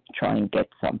and try and get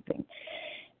something.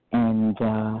 And,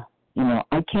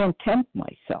 I can't tempt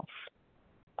myself.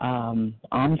 I'm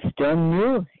still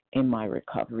new in my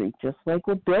recovery, just like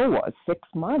what Bill was, 6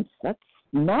 months. That's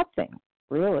nothing,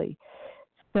 really.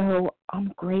 So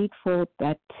I'm grateful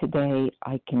that today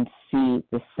I can see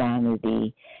the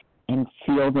sanity and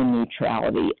feel the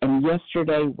neutrality. And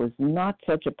yesterday was not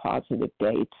such a positive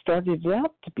day. It started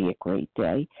out to be a great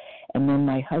day. And then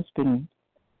my husband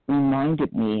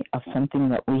reminded me of something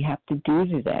that we have to do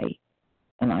today.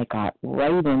 And I got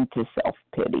right into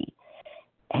self-pity.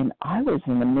 And I was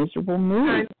in a miserable mood.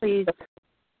 Time, please.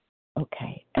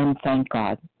 Okay. And thank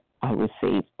God I was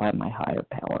saved by my higher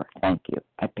power. Thank you.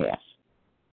 I pass.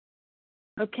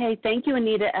 Okay. Thank you,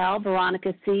 Anita L.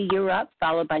 Veronica C., you're up,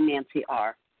 followed by Nancy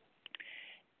R.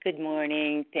 Good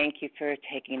morning. Thank you for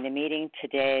taking the meeting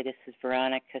today. This is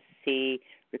Veronica C.,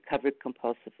 recovered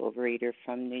compulsive overeater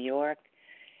from New York.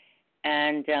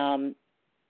 And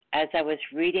as I was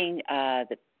reading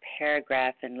the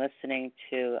paragraph and listening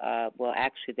to,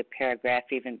 the paragraph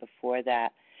even before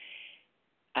that,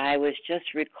 I was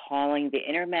just recalling the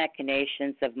inner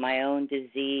machinations of my own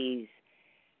disease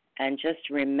and just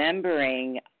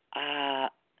remembering all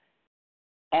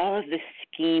of the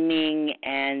scheming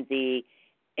and the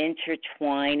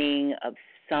intertwining of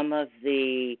some of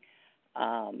the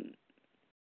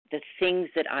things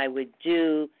that I would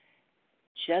do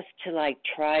just to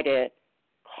try to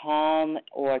calm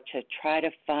or to try to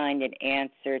find an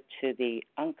answer to the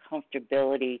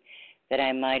uncomfortability that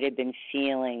I might have been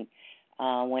feeling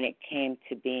when it came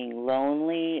to being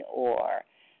lonely, or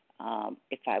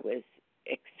if I was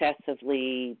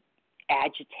excessively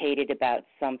agitated about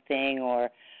something, or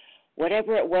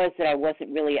whatever it was that I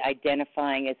wasn't really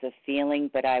identifying as a feeling,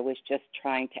 but I was just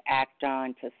trying to act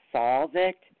on to solve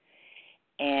it.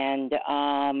 And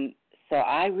so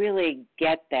I really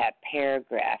get that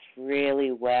paragraph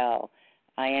really well.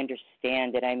 I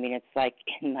understand it. I mean, it's like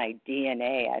in my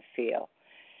DNA, I feel.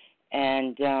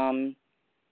 And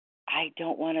I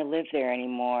don't want to live there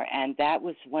anymore. And that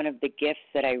was one of the gifts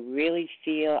that I really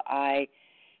feel I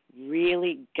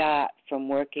really got from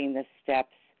working the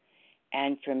steps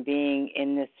and from being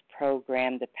in this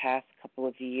program the past couple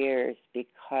of years,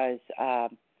 because I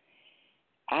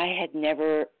had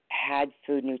never had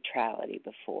food neutrality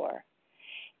before.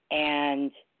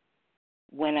 And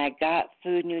when I got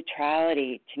food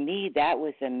neutrality, to me that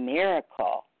was a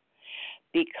miracle,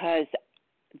 because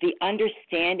the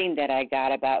understanding that I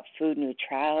got about food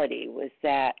neutrality was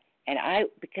that,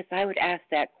 because I would ask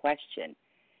that question,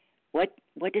 what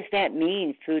does that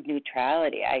mean, food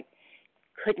neutrality? I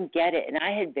couldn't get it, and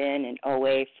I had been in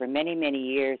OA for many, many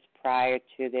years prior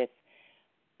to this,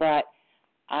 but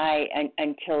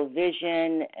until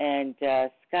Vision and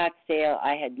Scottsdale,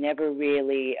 I had never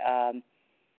really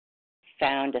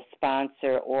found a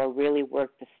sponsor or really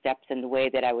worked the steps in the way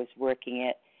that I was working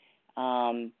it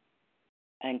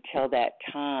until that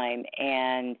time.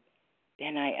 And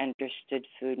then I understood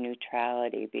food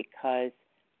neutrality, because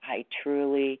I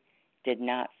truly did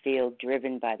not feel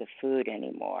driven by the food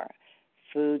anymore.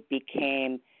 Food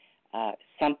became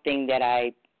something that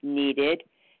I needed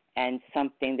and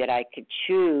something that I could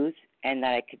choose and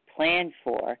that I could plan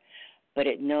for, but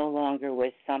it no longer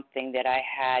was something that I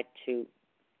had to,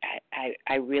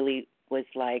 I really was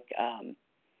like,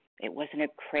 it wasn't a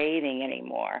craving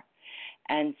anymore.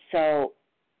 And so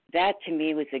that to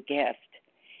me was a gift.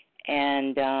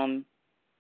 And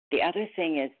the other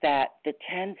thing is that the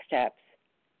 10 steps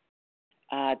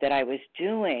that I was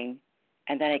doing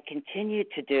and that I continued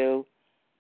to do,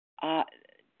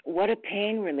 what a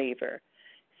pain reliever.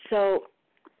 So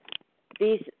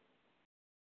these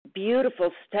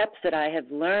beautiful steps that I have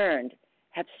learned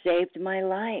have saved my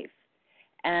life.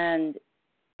 And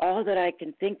all that I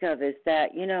can think of is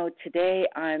that, today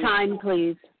I'm... Time,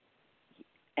 please.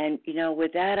 And,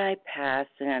 with that I pass,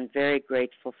 and I'm very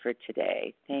grateful for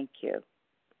today. Thank you.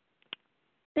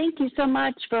 Thank you so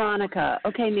much, Veronica.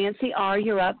 Okay, Nancy R.,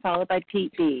 you're up, followed by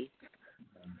Pete B.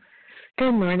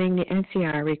 Good morning, Nancy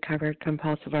R., recovered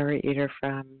compulsive overeater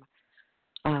from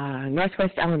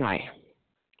Northwest Illinois.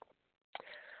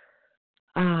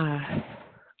 I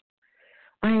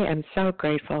am so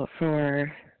grateful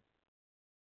for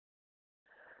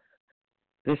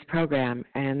this program,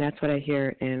 and that's what I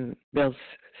hear in Bill's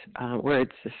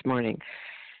words this morning,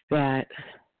 that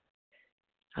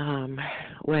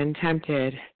when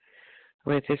tempted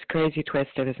with this crazy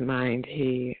twist of his mind,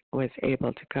 he was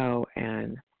able to go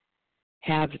and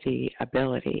have the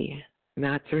ability,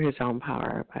 not through his own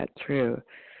power, but through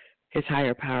his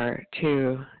higher power,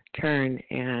 to turn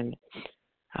and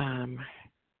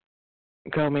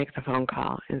go make the phone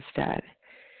call instead.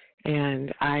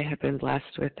 And I have been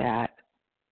blessed with that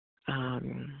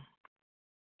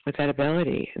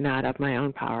ability, not of my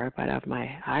own power, but of my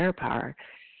higher power,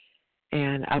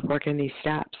 and of working these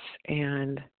steps.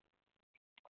 And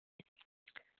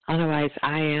otherwise,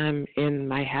 I am in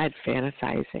my head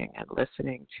fantasizing and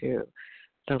listening to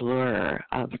the lure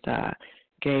of the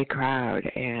gay crowd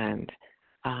and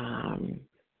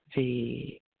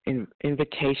the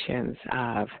invitations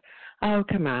of, oh,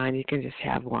 come on, you can just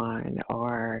have one,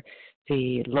 or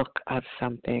the look of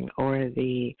something, or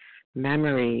the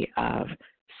memory of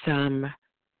some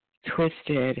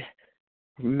twisted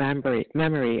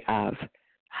memory of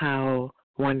how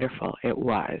wonderful it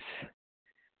was.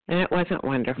 And it wasn't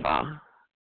wonderful.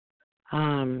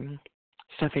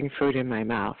 Stuffing food in my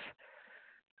mouth.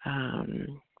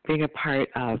 Being a part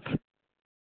of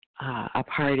a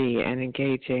party and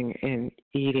engaging in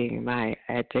eating my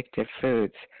addictive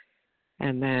foods,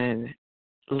 and then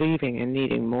leaving and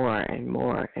needing more and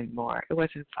more and more. It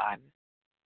wasn't fun.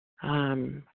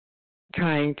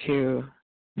 Trying to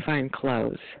find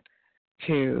clothes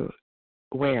to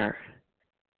wear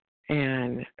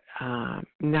and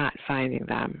not finding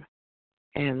them,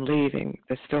 and leaving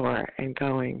the store and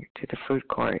going to the food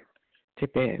court to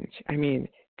binge. I mean,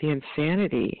 the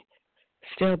insanity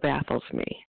still baffles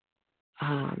me.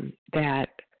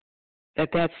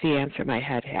 That's the answer my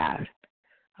head had.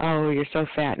 Oh, you're so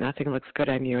fat, nothing looks good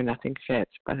on you, nothing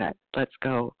fits, but let's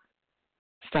go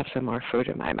stuff some more food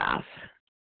in my mouth.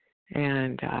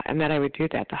 And that I would do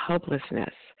that, the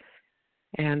hopelessness,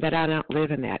 and that I don't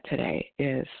live in that today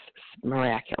is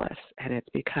miraculous. And it's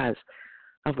because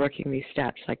of working these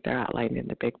steps like they're outlined in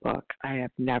the big book. I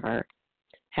have never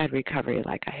had recovery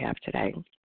like I have today.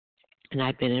 And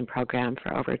I've been in program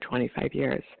for over 25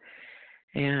 years.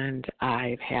 And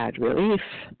I've had relief,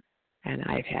 and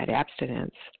I've had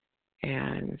abstinence,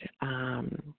 and,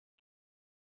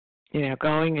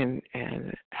 going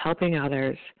and helping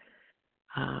others,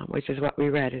 which is what we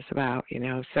read is about,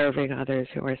 serving others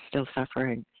who are still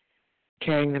suffering,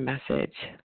 carrying the message.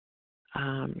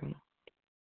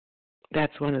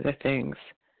 That's one of the things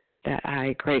that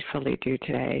I gratefully do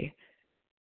today,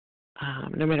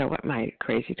 no matter what my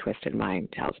crazy, twisted mind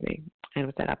tells me. And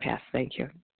with that, I'll pass. Thank you.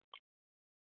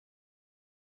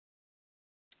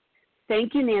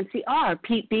 Thank you, Nancy R.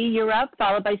 Pete B., you're up,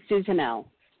 followed by Susan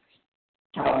L.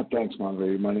 Thanks,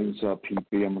 Monterey. My name is Pete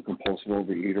B. I'm a compulsive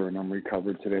overeater, and I'm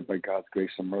recovered today by God's grace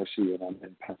and mercy, and I'm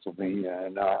in Pennsylvania.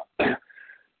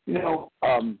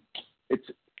 And, it's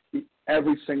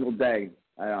every single day.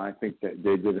 I think that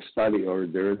they did a study, or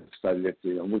there is a study that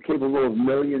we're capable of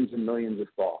millions and millions of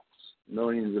thoughts.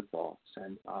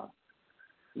 And,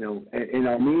 in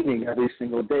our meeting every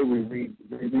single day, we read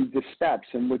the steps.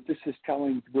 And what this is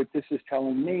telling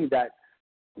me that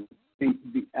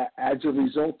as a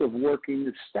result of working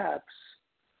the steps,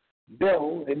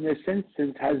 Bill, in this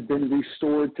instance, has been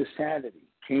restored to sanity,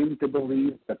 came to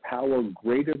believe the power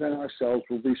greater than ourselves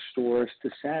will restore us to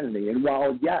sanity. And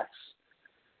while, yes,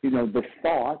 the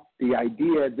thought, the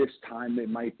idea this time it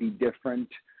might be different,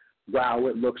 wow,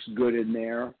 it looks good in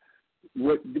there,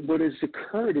 what has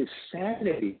occurred is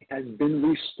sanity has been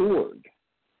restored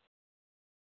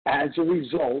as a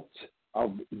result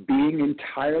of being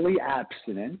entirely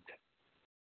abstinent.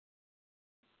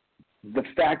 The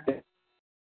fact that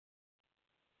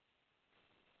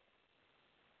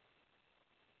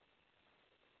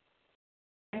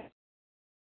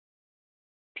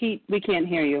Pete, we can't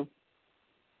hear you.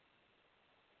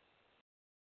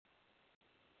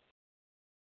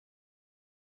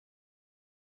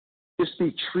 Just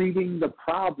be treating the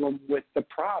problem with the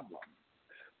problem,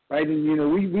 right?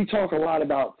 And we talk a lot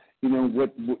about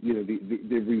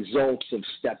the results of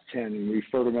step 10, and we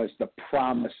refer to them as the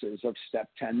promises of step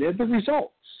 10. They're the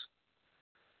results.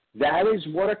 That is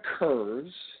what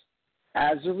occurs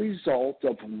as a result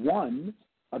of, one,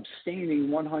 abstaining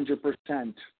 100%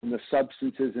 from the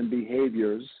substances and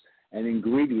behaviors and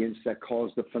ingredients that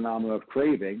cause the phenomenon of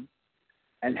craving,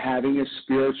 and having a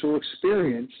spiritual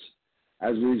experience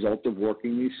as a result of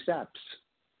working these steps,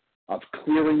 of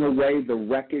clearing away the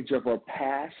wreckage of our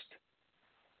past,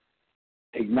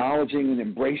 acknowledging and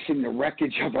embracing the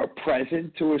wreckage of our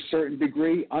present to a certain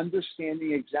degree,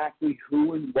 understanding exactly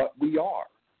who and what we are,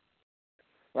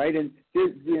 right? And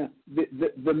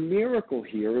the miracle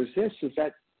here is this, is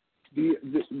that the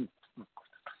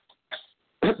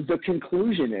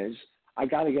conclusion is, I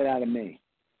got to get out of me.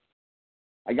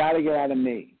 I got to get out of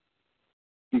me,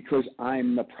 because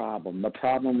I'm the problem. The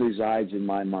problem resides in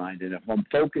my mind. And if I'm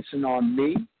focusing on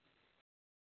me,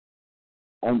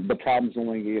 the problem's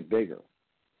only going to get bigger.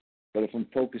 But if I'm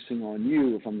focusing on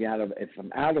you, if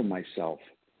I'm out of myself,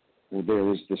 well,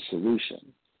 there is the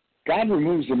solution. God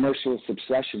removes the merciless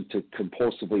obsession to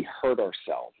impulsively hurt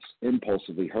ourselves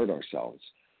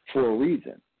for a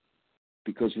reason,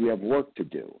 because we have work to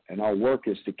do. And our work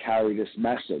is to carry this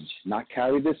message, not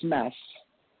carry this mess,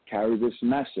 carry this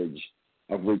message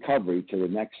of recovery to the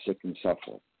next sick and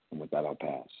suffer. And with that, I'll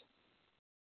pass.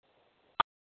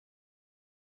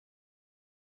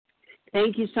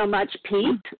 Thank you so much,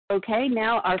 Pete. Okay,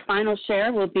 now our final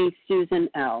share will be Susan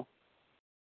L.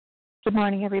 Good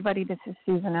morning, everybody. This is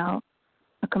Susan L.,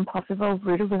 a compulsive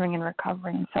overeater living in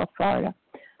recovery in South Florida.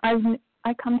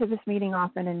 I come to this meeting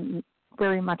often, and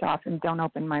very much often don't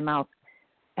open my mouth.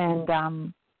 And I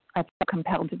felt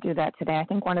compelled to do that today. I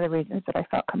think one of the reasons that I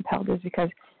felt compelled is because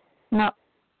I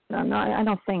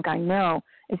don't think I know.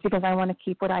 It's because I want to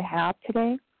keep what I have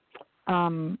today.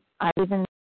 I live in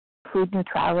food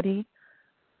neutrality,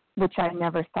 which I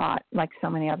never thought, like so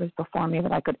many others before me,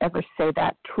 that I could ever say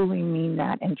that, truly mean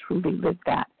that, and truly live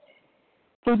that.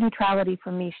 Food neutrality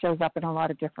for me shows up in a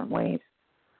lot of different ways.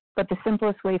 But the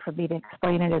simplest way for me to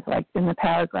explain it is like in the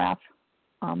paragraph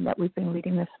that we've been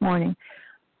reading this morning.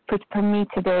 For me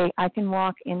today, I can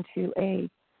walk into a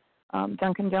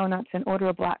Dunkin' Donuts and order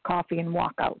a black coffee and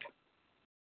walk out.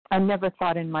 I never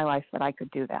thought in my life that I could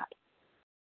do that,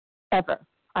 ever.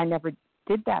 I never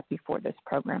did that before this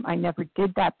program. I never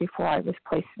did that before I was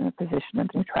placed in a position of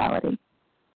neutrality.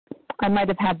 I might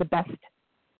have had the best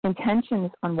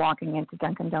intentions on walking into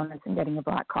Dunkin' Donuts and getting a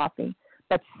black coffee,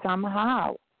 but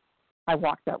somehow I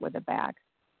walked out with a bag.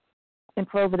 And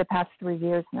for over the past 3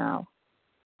 years now,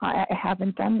 I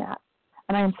haven't done that.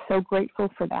 And I am so grateful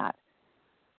for that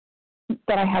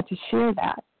I had to share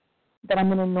that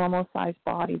I'm in a normal-sized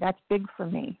body. That's big for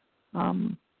me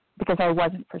because I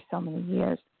wasn't for so many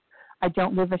years. I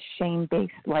don't live a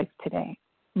shame-based life today.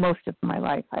 Most of my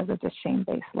life, I lived a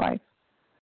shame-based life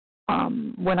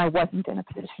when I wasn't in a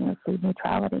position of food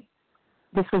neutrality.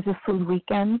 This was a food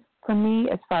weekend for me.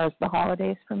 As far as the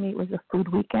holidays for me, it was a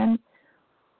food weekend.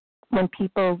 When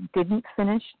people didn't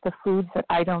finish the foods that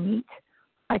I don't eat,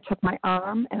 I took my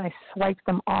arm and I swiped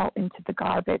them all into the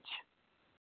garbage.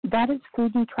 That is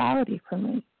food neutrality for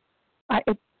me.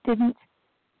 It didn't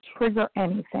trigger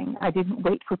anything. I didn't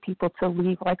wait for people to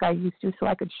leave like I used to so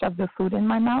I could shove the food in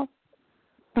my mouth,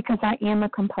 because I am a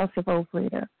compulsive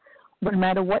overeater. No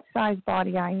matter what size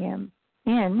body I am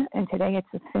in, and today it's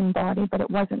a thin body, but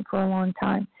it wasn't for a long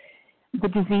time. The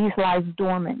disease lies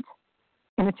dormant,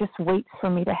 and it just waits for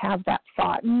me to have that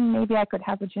thought. Maybe I could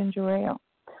have a ginger ale.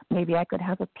 Maybe I could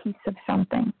have a piece of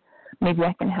something. Maybe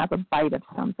I can have a bite of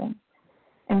something.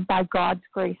 And by God's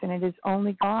grace, and it is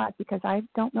only God, because I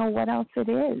don't know what else it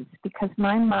is, because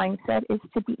my mindset is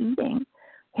to be eating,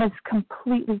 has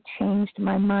completely changed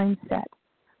my mindset.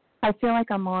 I feel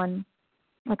like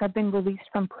I've been released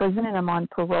from prison and I'm on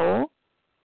parole.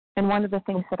 And one of the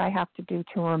things that I have to do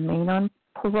to remain on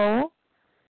parole,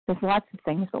 there's lots of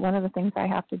things, but one of the things I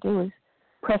have to do is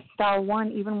press star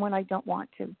 1 even when I don't want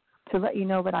to let you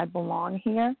know that I belong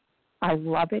here. I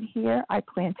love it here. I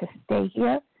plan to stay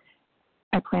here.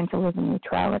 I plan to live in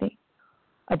neutrality,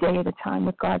 a day at a time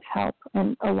with God's help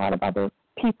and a lot of other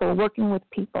people, working with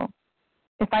people.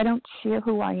 If I don't share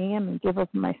who I am and give of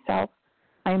myself,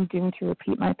 I am doomed to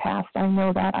repeat my past. I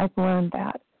know that. I've learned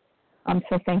that.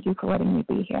 So thank you for letting me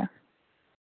be here.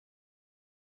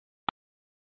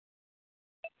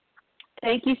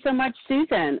 Thank you so much,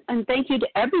 Susan. And thank you to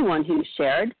everyone who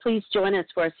shared. Please join us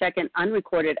for a second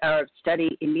unrecorded hour of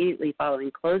study immediately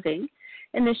following closing.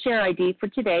 And the share ID for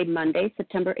today, Monday,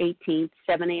 September 18th,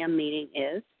 7 a.m. meeting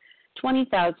is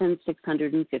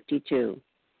 20,652.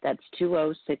 That's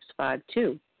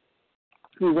 20652.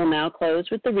 We will now close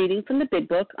with the reading from the Big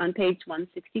Book on page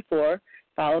 164,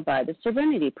 followed by the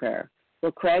Serenity Prayer.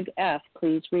 Will Craig F.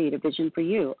 please read A Vision for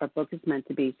You? Our book is meant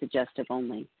to be suggestive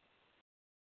only.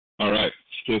 All right,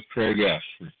 still Craig F.,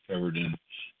 covered in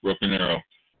Broken Arrow.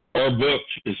 Our book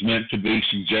is meant to be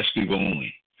suggestive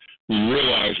only. We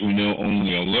realize we know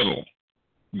only a little.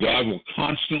 God will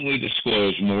constantly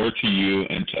disclose more to you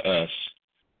and to us.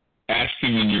 Ask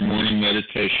Him in your morning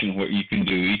meditation what you can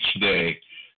do each day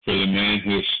for the man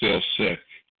who is still sick.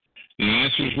 The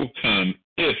answers will come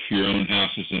if your own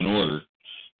house is in order,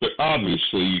 but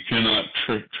obviously you cannot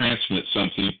transmit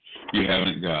something you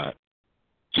haven't got.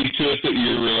 See to it that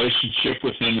your relationship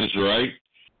with Him is right,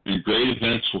 and great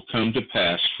events will come to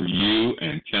pass for you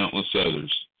and countless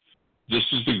others. This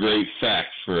is the great fact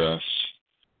for us.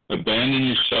 Abandon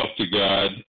yourself to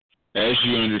God as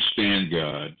you understand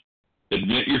God.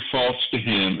 Admit your faults to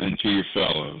Him and to your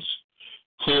fellows.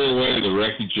 Clear away the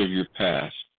wreckage of your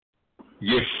past.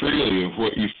 Give freely of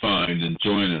what you find and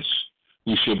join us.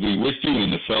 We shall be with you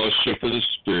in the fellowship of the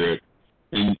Spirit,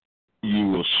 and you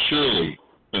will surely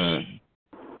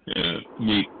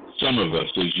meet some of us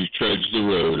as you trudge the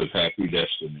road of happy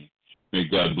destiny. May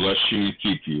God bless you and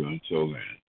keep you until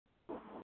then.